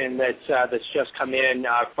question that's just come in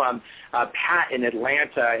from Pat in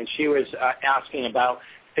Atlanta, and she was asking about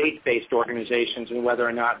faith-based organizations and whether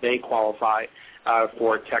or not they qualify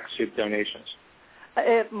for TechSoup donations.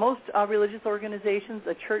 Most religious organizations,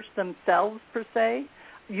 the church themselves per se,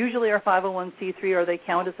 usually are 501c3, or they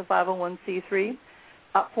count as a 501c3.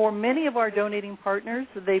 For many of our donating partners,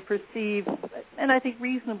 they perceive, and I think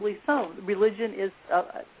reasonably so, religion is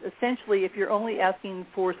essentially, if you're only asking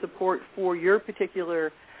for support for your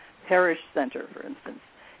particular parish center, for instance,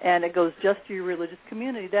 and it goes just to your religious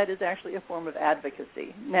community, that is actually a form of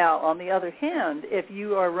advocacy. Now, on the other hand, if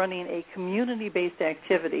you are running a community-based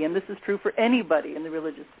activity, and this is true for anybody in the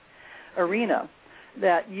religious arena,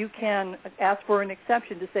 that you can ask for an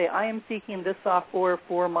exception to say, I am seeking this software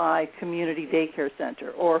for my community daycare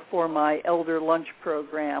center or for my elder lunch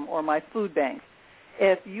program or my food bank.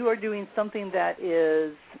 If you are doing something that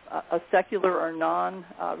is a secular or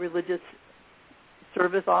non-religious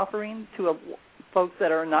service offering to folks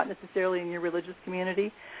that are not necessarily in your religious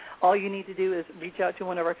community, all you need to do is reach out to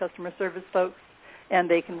one of our customer service folks, and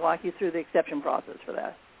they can walk you through the exception process for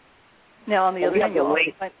that. Now, on the other hand, you'll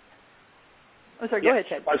Oh, sorry, go ahead,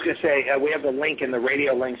 Ted. I was going to say, we have the link in the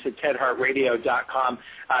radio links at tedhartradio.com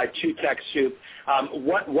to TechSoup.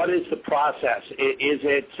 What is the process? Is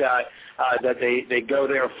it that they go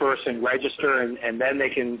there first and register and then they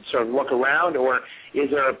can sort of look around, or is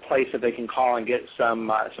there a place that they can call and get some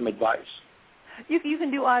advice? You can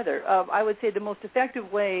do either. I would say the most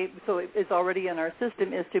effective way, so it's already in our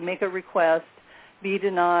system, is to make a request, be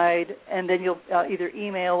denied, and then you'll either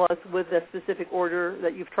email us with a specific order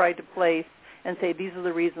that you've tried to place and say, these are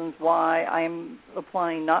the reasons why I'm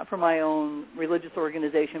applying not for my own religious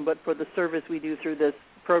organization, but for the service we do through this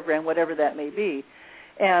program, whatever that may be.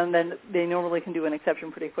 And then they normally can do an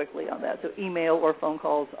exception pretty quickly on that. So email or phone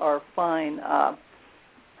calls are fine.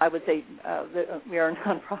 I would say we are a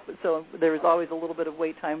nonprofit, so there is always a little bit of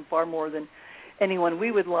wait time, far more than anyone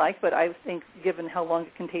we would like, but I think given how long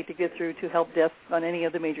it can take to get through to help desk on any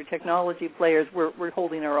of the major technology players, we're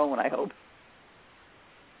holding our own, I hope.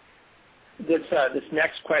 This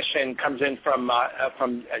next question comes in from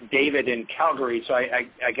David in Calgary, so I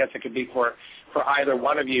guess it could be for either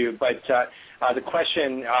one of you. But the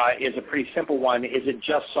question is a pretty simple one. Is it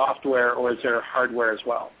just software, or is there hardware as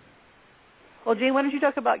well? Well, Jane, why don't you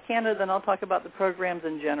talk about Canada, then I'll talk about the programs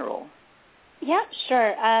in general. Yeah,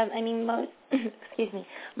 sure. excuse me,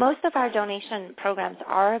 most of our donation programs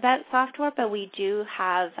are about software, but we do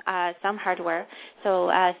have some hardware.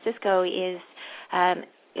 So Cisco is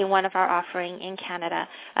in one of our offering in Canada.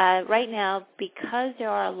 Right now, because there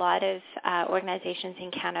are a lot of organizations in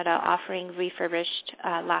Canada offering refurbished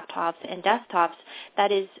laptops and desktops,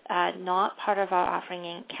 that is not part of our offering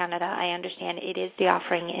in Canada. I understand it is the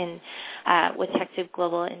offering in with TechSoup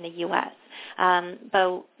Global in the U.S.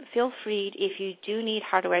 But feel free, if you do need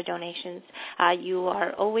hardware donations, you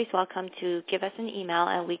are always welcome to give us an email,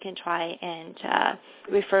 and we can try and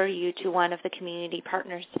refer you to one of the community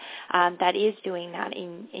partners that is doing that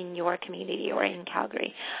in your community or in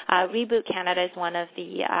Calgary. Reboot Canada is one of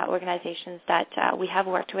the organizations that we have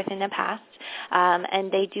worked with in the past,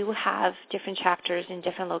 and they do have different chapters in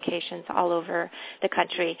different locations all over the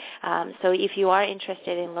country. So if you are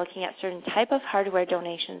interested in looking at certain type of hardware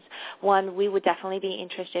donations, one, we would definitely be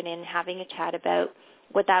interested in having a chat about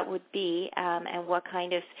what that would be and what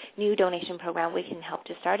kind of new donation program we can help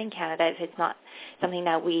to start in Canada if it's not something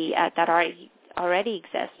that we that already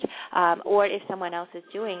exists, or if someone else is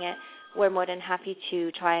doing it, we're more than happy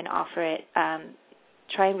to try and offer it,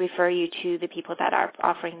 try and refer you to the people that are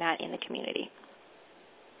offering that in the community.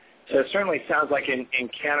 So it certainly sounds like in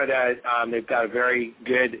Canada they've got a very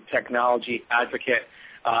good technology advocate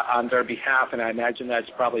on their behalf, and I imagine that's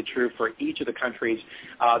probably true for each of the countries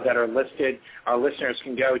that are listed. Our listeners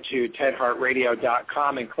can go to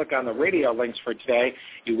tedhartradio.com and click on the radio links for today.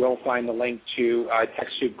 You will find the link to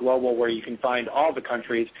TechSoup Global, where you can find all the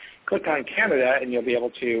countries. Click on Canada, and you'll be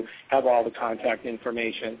able to have all the contact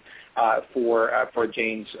information for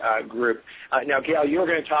Jane's group. Now, Gail, you were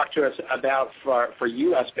going to talk to us about for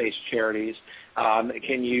U.S.-based charities.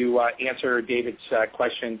 Can you answer David's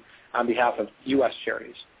question on behalf of U.S.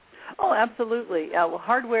 charities? Oh, absolutely. Well,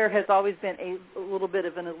 hardware has always been a little bit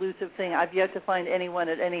of an elusive thing. I've yet to find anyone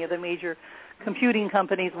at any of the major computing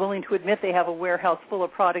companies willing to admit they have a warehouse full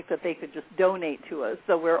of product that they could just donate to us.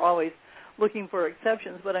 So we're always looking for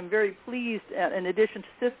exceptions. But I'm very pleased, in addition to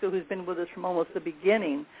Cisco, who's been with us from almost the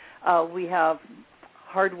beginning, we have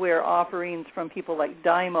hardware offerings from people like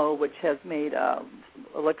Dymo, which has made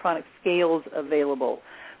electronic scales available.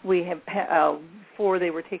 We have, before they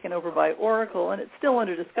were taken over by Oracle, and it's still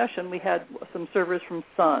under discussion, we had some servers from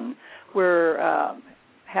Sun. We're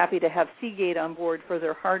happy to have Seagate on board for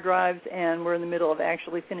their hard drives, and we're in the middle of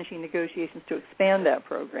actually finishing negotiations to expand that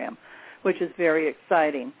program, which is very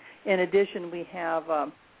exciting. In addition, we have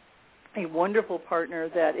a wonderful partner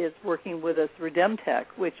that is working with us, Redemtech,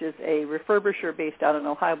 which is a refurbisher based out in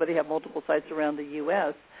Ohio, but they have multiple sites around the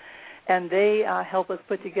U.S., and they help us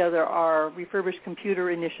put together our refurbished computer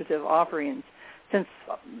initiative offerings. Since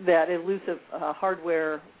that elusive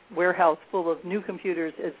hardware warehouse full of new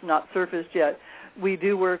computers is not surfaced yet, we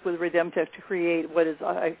do work with Redemtech to create what is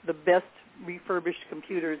the best refurbished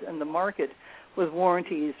computers in the market, with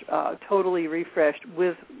warranties totally refreshed,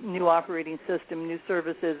 with new operating system, new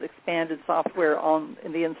services, expanded software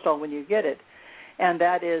in the install when you get it. And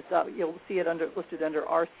that is, you'll see it listed under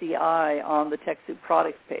RCI on the TechSoup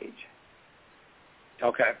products page.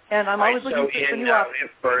 Okay. And I'm always looking for new options.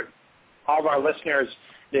 For all of our listeners,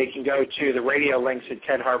 they can go to the radio links at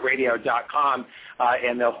tedhartradio.com,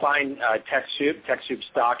 and they'll find TechSoup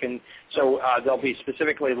stock. And so they'll be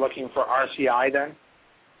specifically looking for RCI then?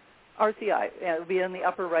 RCI. Yeah, it'll be in the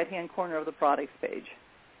upper right-hand corner of the products page.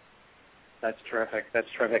 That's terrific. That's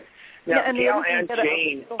terrific. Now, Gail and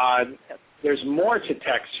Jane, there's more to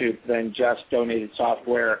TechSoup than just donated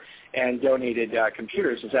software and donated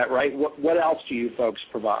computers. Is that right? What else do you folks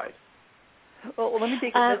provide? Well, let me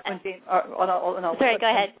take this one, Jane, and I'll sorry, go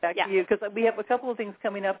ahead. Back to you, because we have a couple of things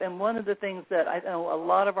coming up, and one of the things that I know a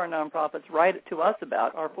lot of our nonprofits write to us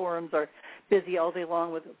about, our forums are busy all day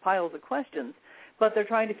long with piles of questions, but they're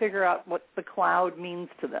trying to figure out what the cloud means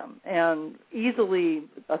to them. And easily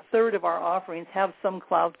a third of our offerings have some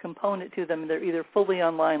cloud component to them. They're either fully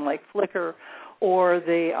online like Flickr, or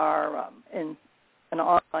they are in an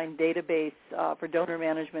online database for donor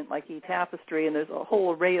management like eTapestry, and there's a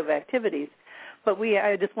whole array of activities. But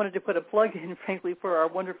I just wanted to put a plug in, frankly, for our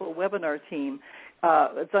wonderful webinar team.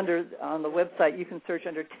 It's on the website. You can search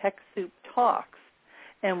under TechSoup Talks,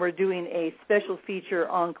 and we're doing a special feature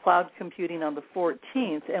on cloud computing on the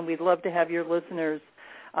 14th, and we'd love to have your listeners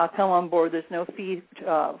come on board. There's no fee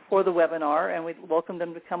for the webinar, and we'd welcome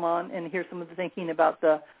them to come on and hear some of the thinking about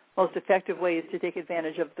the most effective ways to take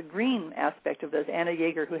advantage of the green aspect of this. Anna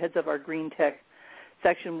Yeager, who heads up our green tech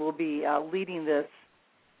section, will be leading this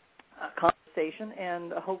conversation,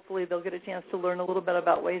 and hopefully they'll get a chance to learn a little bit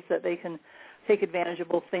about ways that they can take advantage of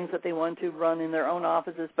both things that they want to run in their own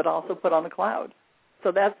offices but also put on the cloud.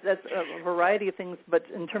 So that's a variety of things. But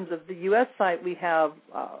in terms of the U.S. site, we have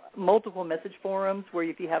multiple message forums where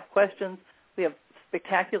if you have questions, we have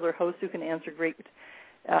spectacular hosts who can answer great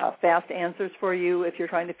fast answers for you if you're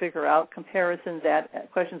trying to figure out comparisons,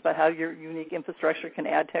 questions about how your unique infrastructure can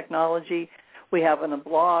add technology. We have on a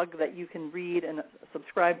blog that you can read and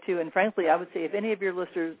subscribe to. And frankly, I would say if any of your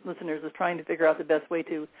listeners is trying to figure out the best way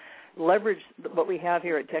to leverage what we have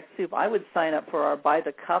here at TechSoup, I would sign up for our By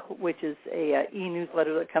the Cup, which is a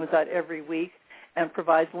e-newsletter that comes out every week and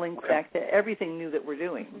provides links back to everything new that we're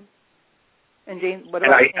doing. And Jane, what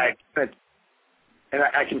about And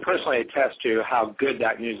I can personally attest to how good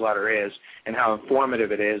that newsletter is and how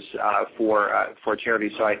informative it is for charity.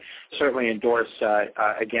 So I certainly endorse,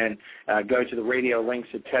 again, go to the radio links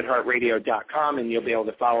at tedhartradio.com, and you'll be able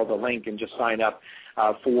to follow the link and just sign up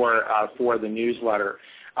for the newsletter.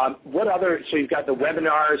 So you've got the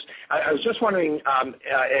webinars. I was just wondering,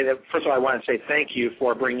 first of all, I want to say thank you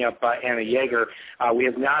for bringing up Anna Yeager. We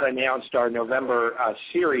have not announced our November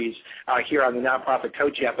series here on the Nonprofit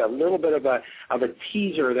Coach yet, but a little bit of a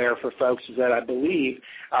teaser there for folks is that I believe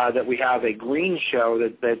that we have a green show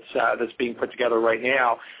that's being put together right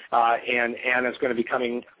now, and Anna's going to be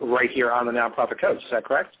coming right here on the Nonprofit Coach. Is that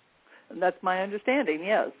correct? That's my understanding,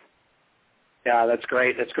 yes. Yeah, that's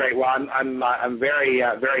great. That's great. Well, I'm very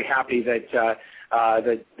happy that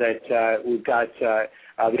we've got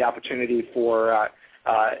the opportunity for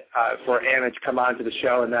Anna to come on to the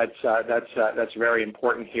show, and that's very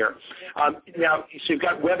important here. Now, so you've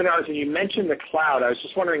got webinars, and you mentioned the cloud. I was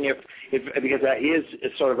just wondering if because that is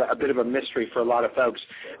sort of a bit of a mystery for a lot of folks.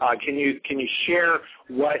 Can you share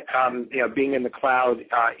what being in the cloud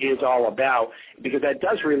is all about? Because that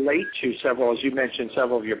does relate to several, as you mentioned,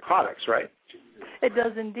 several of your products, right? It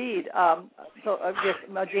does indeed. So I guess,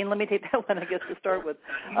 Jane, let me take that one, I guess, to start with.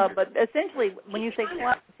 But essentially, when you say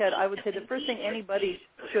cloud, Ted, I would say the first thing anybody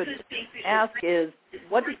should ask is,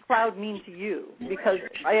 what does cloud mean to you? Because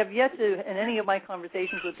I have yet to, in any of my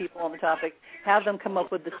conversations with people on the topic, have them come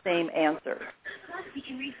up with the same answer.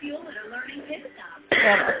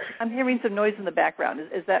 And I'm hearing some noise in the background.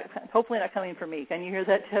 Is that hopefully not coming from me? Can you hear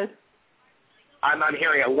that, Ted? I'm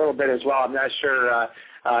hearing a little bit as well. I'm not sure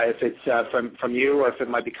if it's from you or if it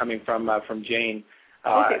might be coming from Jane.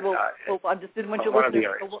 Okay, well, I just didn't want you to listen.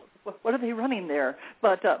 What are they running there?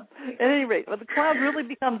 But at any rate, the cloud really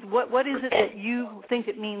becomes what is it that you think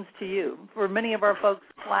it means to you? For many of our folks,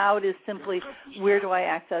 cloud is simply where do I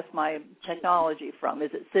access my technology from?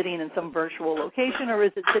 Is it sitting in some virtual location or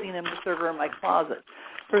is it sitting in the server in my closet?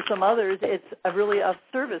 For some others, it's really a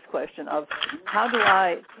service question of how do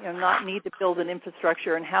I not need to build an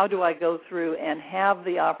infrastructure, and how do I go through and have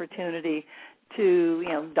the opportunity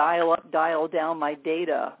to dial up, dial down my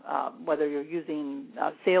data, whether you're using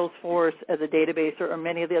Salesforce as a database or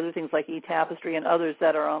many of the other things like eTapestry and others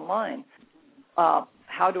that are online.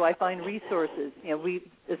 How do I find resources? We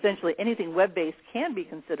essentially anything web-based can be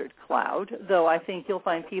considered cloud, though I think you'll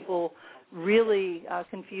find people really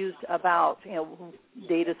confused about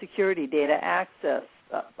data security, data access.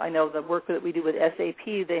 I know the work that we do with SAP,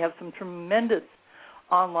 they have some tremendous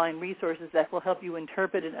online resources that will help you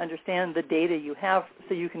interpret and understand the data you have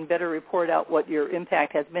so you can better report out what your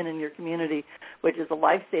impact has been in your community, which is a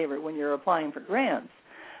lifesaver when you're applying for grants.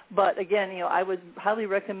 But again, I would highly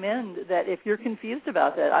recommend that if you're confused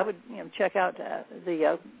about that, I would check out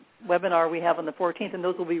the webinar we have on the 14th, and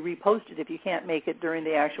those will be reposted if you can't make it during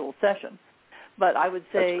the actual session. But I would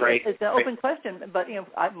say it's an open question. But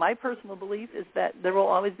my personal belief is that there will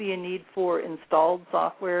always be a need for installed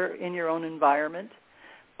software in your own environment,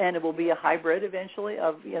 and it will be a hybrid eventually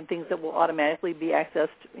of things that will automatically be accessed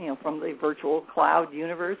from the virtual cloud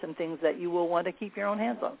universe and things that you will want to keep your own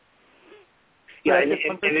hands on. Yeah, and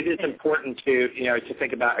it is important to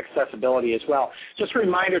think about accessibility as well. Just a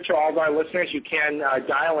reminder to all of our listeners, you can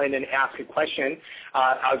dial in and ask a question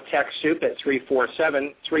of TechSoup at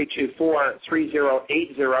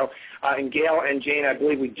 347-324-3080. And Gail and Jane, I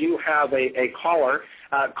believe we do have a caller.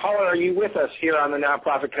 Caller, are you with us here on the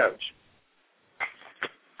Nonprofit Coach?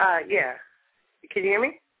 Yeah. Can you hear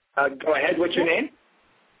me? Go ahead. What's your name?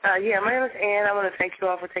 Yeah, my name is Ann. I want to thank you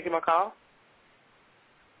all for taking my call.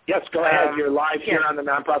 Yes, go ahead. You're live here on the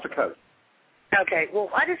Nonprofit Code. Okay. Well,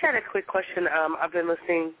 I just had a quick question. I've been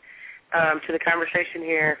listening to the conversation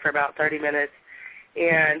here for about 30 minutes,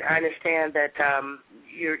 and I understand that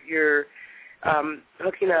you're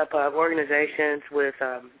hooking up organizations with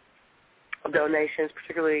donations,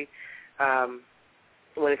 particularly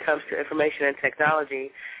when it comes to information and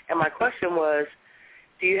technology. And my question was,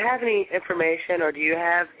 do you have any information or do you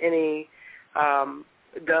have any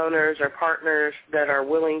donors or partners that are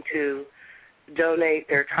willing to donate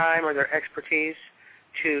their time or their expertise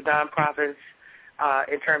to nonprofits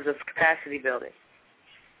in terms of capacity building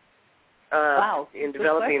in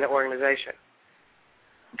developing the organization?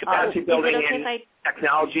 Capacity building and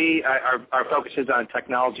technology. Our focus is on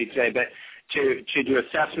technology today, but to do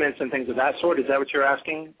assessments and things of that sort. Is that what you're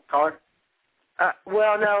asking, caller?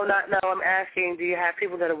 Well, no. I'm asking, do you have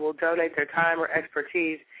people that will donate their time or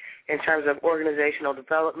expertise in terms of organizational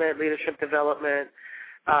development, leadership development,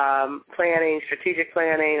 planning, strategic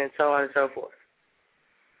planning, and so on and so forth?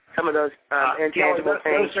 Some of those intangible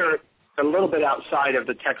things. Those are a little bit outside of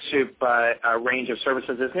the TechSoup range of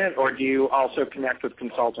services, isn't it? Or do you also connect with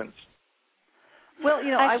consultants? Well,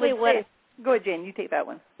 Actually, I would say, go ahead, Jane, you take that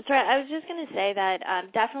one. Sorry, I was just going to say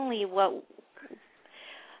that definitely what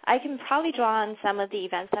I can probably draw on some of the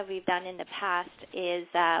events that we've done in the past is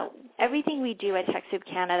everything we do at TechSoup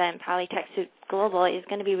Canada and probably TechSoup Global is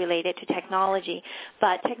going to be related to technology.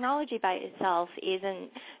 But technology by itself isn't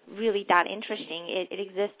really that interesting. It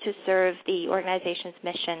exists to serve the organization's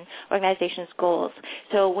mission, organization's goals.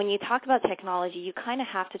 So when you talk about technology, you kind of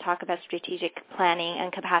have to talk about strategic planning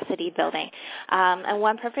and capacity building. And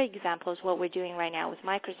one perfect example is what we're doing right now with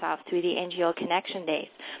Microsoft through the NGO Connection Days.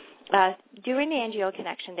 During the NGO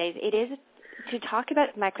Connection Days, it is to talk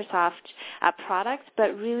about Microsoft products,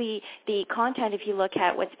 but really the content, if you look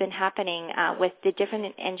at what's been happening with the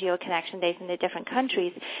different NGO Connection Days in the different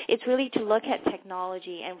countries, it's really to look at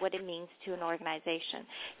technology and what it means to an organization.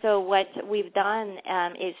 So what we've done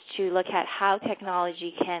is to look at how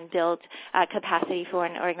technology can build capacity for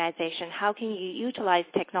an organization. How can you utilize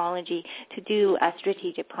technology to do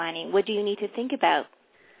strategic planning? What do you need to think about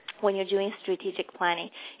when you're doing strategic planning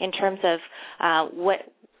in terms of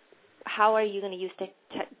how are you going to use the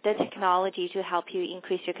technology to help you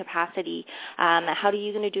increase your capacity? How are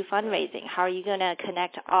you going to do fundraising? How are you going to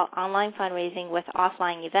connect online fundraising with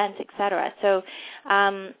offline events, et cetera? So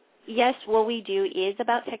yes, what we do is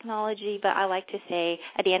about technology, but I like to say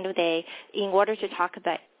at the end of the day, in order to talk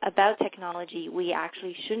about technology, we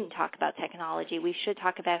actually shouldn't talk about technology. We should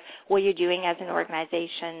talk about what you're doing as an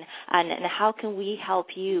organization and how can we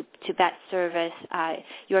help you to best service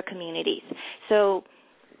your communities. So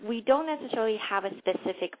we don't necessarily have a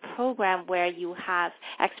specific program where you have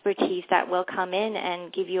expertise that will come in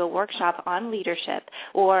and give you a workshop on leadership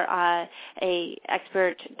or a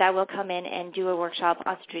expert that will come in and do a workshop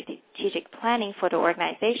on strategic planning for the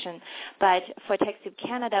organization. But for TechSoup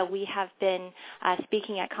Canada, we have been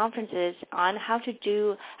speaking at conferences on how to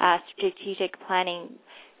do strategic planning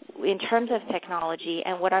in terms of technology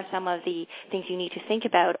and what are some of the things you need to think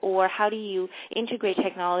about, or how do you integrate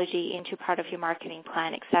technology into part of your marketing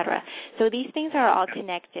plan, et cetera. So these things are all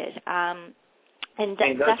connected. And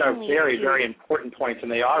those are very, very important points,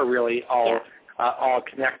 and they are really all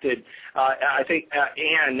connected. I think,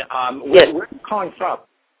 Anne, where are you calling from?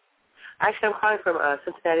 Actually, I'm calling from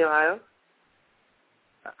Cincinnati, Ohio.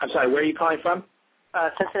 I'm sorry, where are you calling from?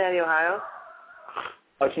 Cincinnati, Ohio.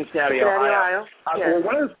 Oh, Cincinnati, Ohio. Well,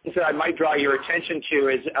 one of the things that I might draw your attention to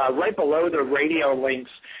is right below the radio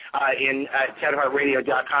links in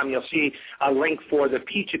TedHartRadio.com, you'll see a link for the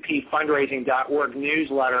P2Pfundraising.org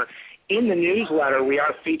newsletter. In the newsletter, we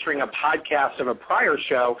are featuring a podcast of a prior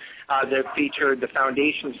show that featured the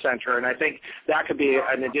Foundation Center, and I think that could be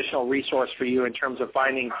an additional resource for you in terms of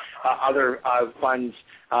finding other funds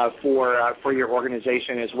for your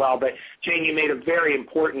organization as well. But, Jane, you made a very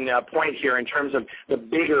important point here in terms of the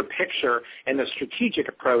bigger picture and the strategic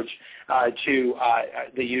approach to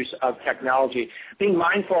the use of technology. Being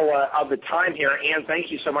mindful of the time here, Anne,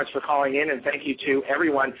 thank you so much for calling in, and thank you to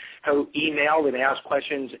everyone who emailed and asked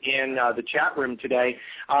questions in the chat room today.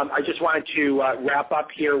 I just wanted to wrap up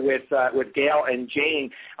here with Gail and Jane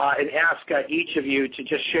and ask each of you to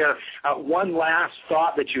just share one last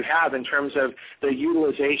thought that you have in terms of the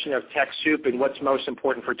utilization of TechSoup and what's most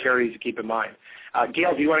important for charities to keep in mind.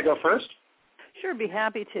 Gail, do you want to go first? Sure, be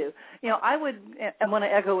happy to. I want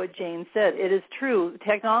to echo what Jane said. It is true.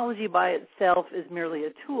 Technology by itself is merely a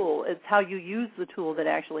tool. It's how you use the tool that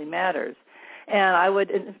actually matters. And I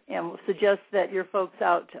would suggest that your folks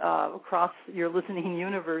out across your listening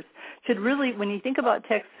universe should really, when you think about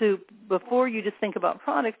TechSoup, before you just think about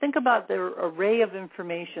products, think about the array of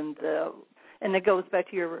information. And it goes back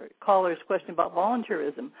to your caller's question about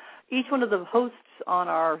volunteerism. Each one of the hosts on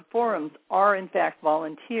our forums are, in fact,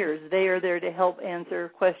 volunteers. They are there to help answer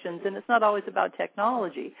questions, and it's not always about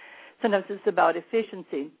technology. Sometimes it's about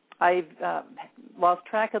efficiency. lost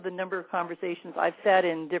track of the number of conversations I've sat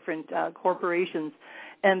in different corporations,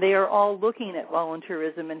 and they are all looking at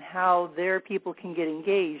volunteerism and how their people can get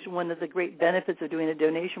engaged. One of the great benefits of doing a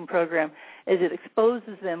donation program is it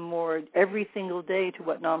exposes them more every single day to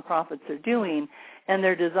what nonprofits are doing, and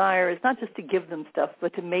their desire is not just to give them stuff,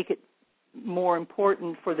 but to make it more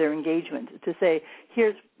important for their engagement, to say,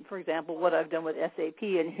 here's, for example, what I've done with SAP,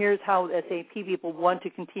 and here's how SAP people want to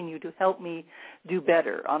continue to help me do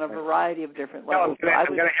better on a variety of different levels. I'm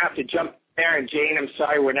going to have to jump there, and Jane, I'm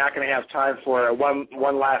sorry, we're not going to have time for one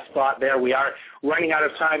last thought there. We are running out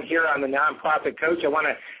of time here on the Nonprofit Coach. I want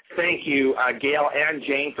to thank you, Gail and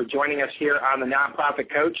Jane, for joining us here on the Nonprofit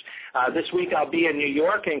Coach. This week I'll be in New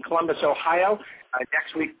York and Columbus, Ohio.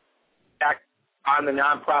 Next week, back on the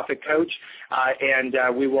Nonprofit Coach, and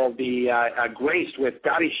we will be graced with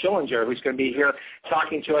Dottie Schillinger, who's going to be here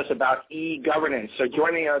talking to us about e-governance. So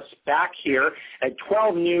joining us back here at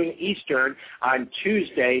 12 noon Eastern on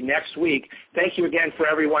Tuesday next week. Thank you again for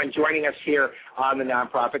everyone joining us here on the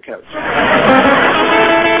Nonprofit Coach.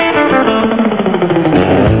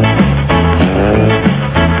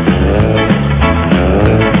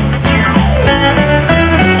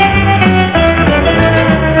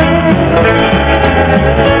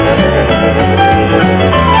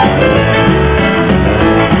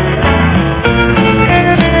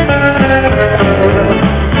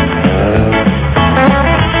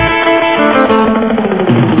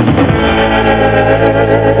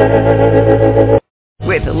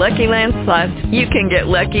 With Lucky Land Slots, you can get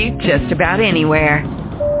lucky just about anywhere.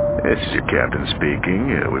 This is your captain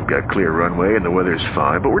speaking. We've got clear runway and the weather's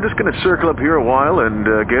fine, but we're just going to circle up here a while and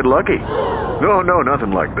get lucky. No,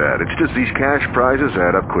 nothing like that. It's just these cash prizes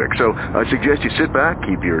add up quick. So I suggest you sit back,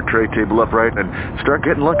 keep your tray table upright, and start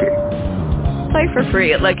getting lucky. Play for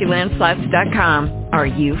free at LuckyLandSlots.com. Are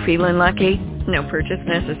you feeling lucky? No purchase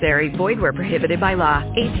necessary. Void where prohibited by law.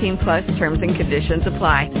 18+ terms and conditions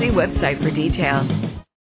apply. See website for details.